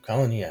Oak,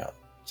 calling you out.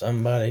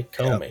 Somebody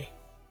call me.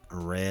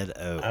 Red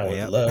Oak. I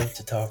would love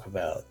to talk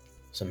about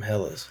some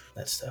Hellas.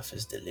 That stuff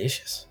is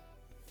delicious.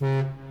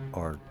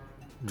 Or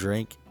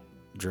drink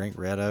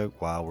Red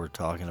Oak while we're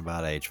talking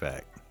about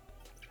HVAC.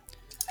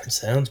 It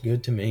sounds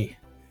good to me.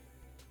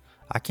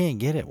 I can't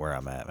get it where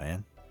I'm at,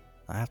 man.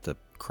 I have to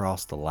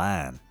cross the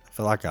line. I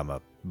feel like I'm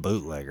a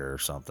bootlegger or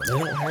something. They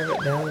don't have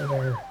it down at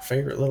our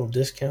favorite little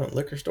discount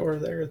liquor store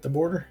there at the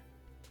border?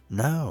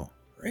 No.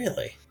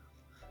 Really?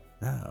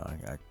 No.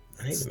 I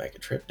need to make a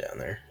trip down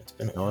there. It's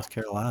been a while. North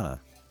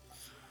Carolina.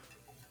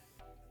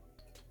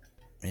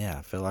 Yeah,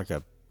 I feel like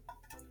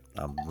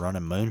I'm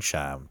running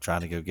moonshine,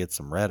 trying to go get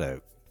some Red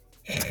Oak.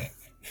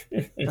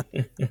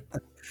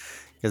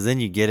 Because then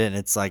you get it and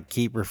it's like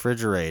keep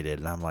refrigerated,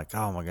 and I'm like,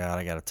 oh my god,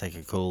 I got to take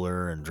a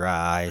cooler and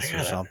dry ice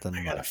or something.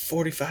 I got a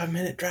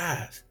 45-minute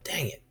drive.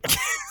 Dang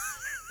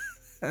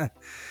it.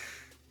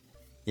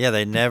 Yeah,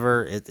 they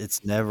never.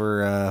 It's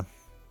never.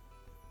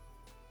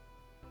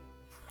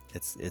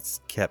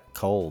 It's kept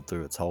cold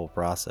through its whole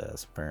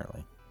process.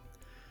 Apparently,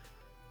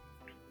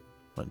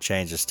 when it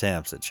changes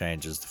temps, it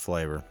changes the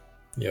flavor.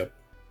 Yep.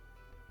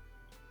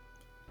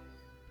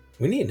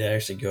 We need to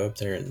actually go up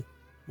there and,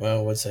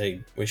 well, let's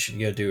say we should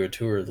go do a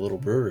tour of the little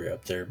brewery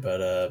up there,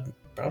 but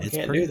probably It's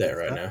can't pretty do that good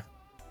right stuff.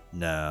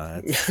 now.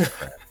 No, that's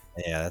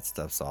yeah, that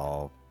stuff's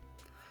all.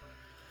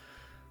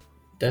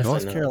 Definitely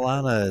North not.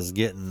 Carolina is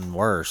getting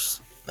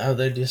worse. Oh,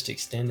 they just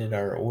extended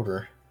our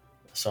order.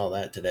 I saw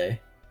that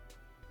today.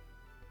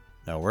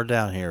 No, we're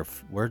down here.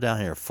 We're down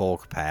here full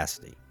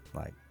capacity.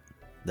 Like,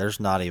 there's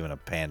not even a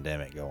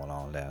pandemic going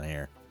on down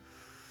here.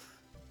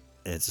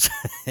 It's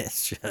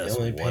just The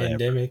only whatever.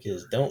 pandemic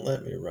is don't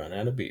let me run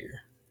out of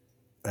beer.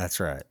 That's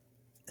right.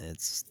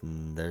 There's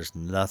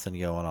nothing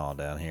going on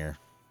down here.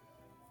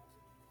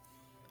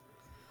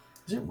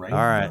 Is it raining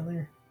All right. down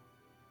there?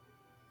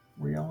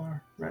 Where y'all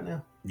are right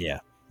now? Yeah,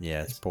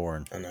 it's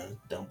pouring. I know,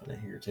 dumping it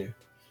here too.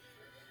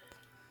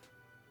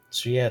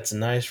 So yeah, it's a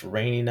nice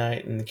rainy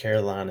night in the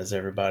Carolinas,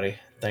 everybody.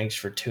 Thanks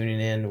for tuning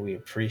in. We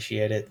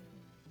appreciate it.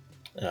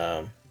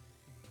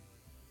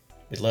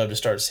 We'd love to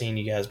start seeing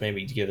you guys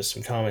maybe give us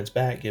some comments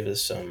back, give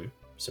us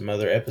some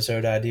other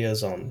episode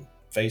ideas on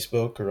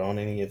Facebook or on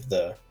any of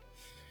the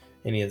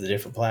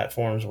different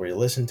platforms where you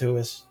listen to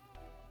us,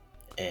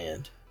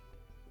 and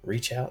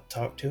reach out,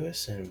 talk to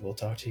us, and we'll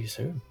talk to you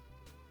soon.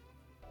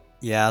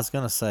 Yeah, I was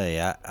gonna say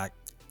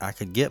I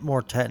could get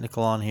more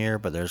technical on here,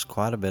 but there's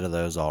quite a bit of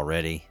those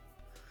already.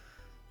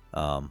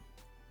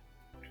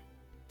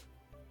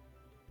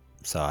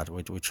 So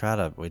we try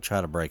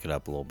to break it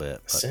up a little bit.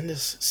 But Send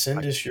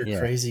us your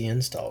crazy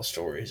install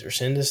stories, or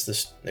send us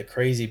the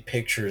crazy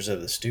pictures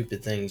of the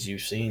stupid things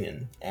you've seen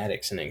in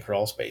attics and in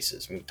crawl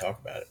spaces. We can talk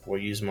about it.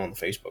 We'll use them on the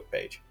Facebook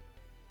page.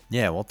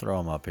 Yeah, we'll throw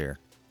them up here.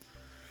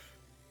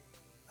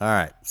 All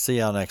right. See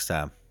y'all next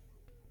time.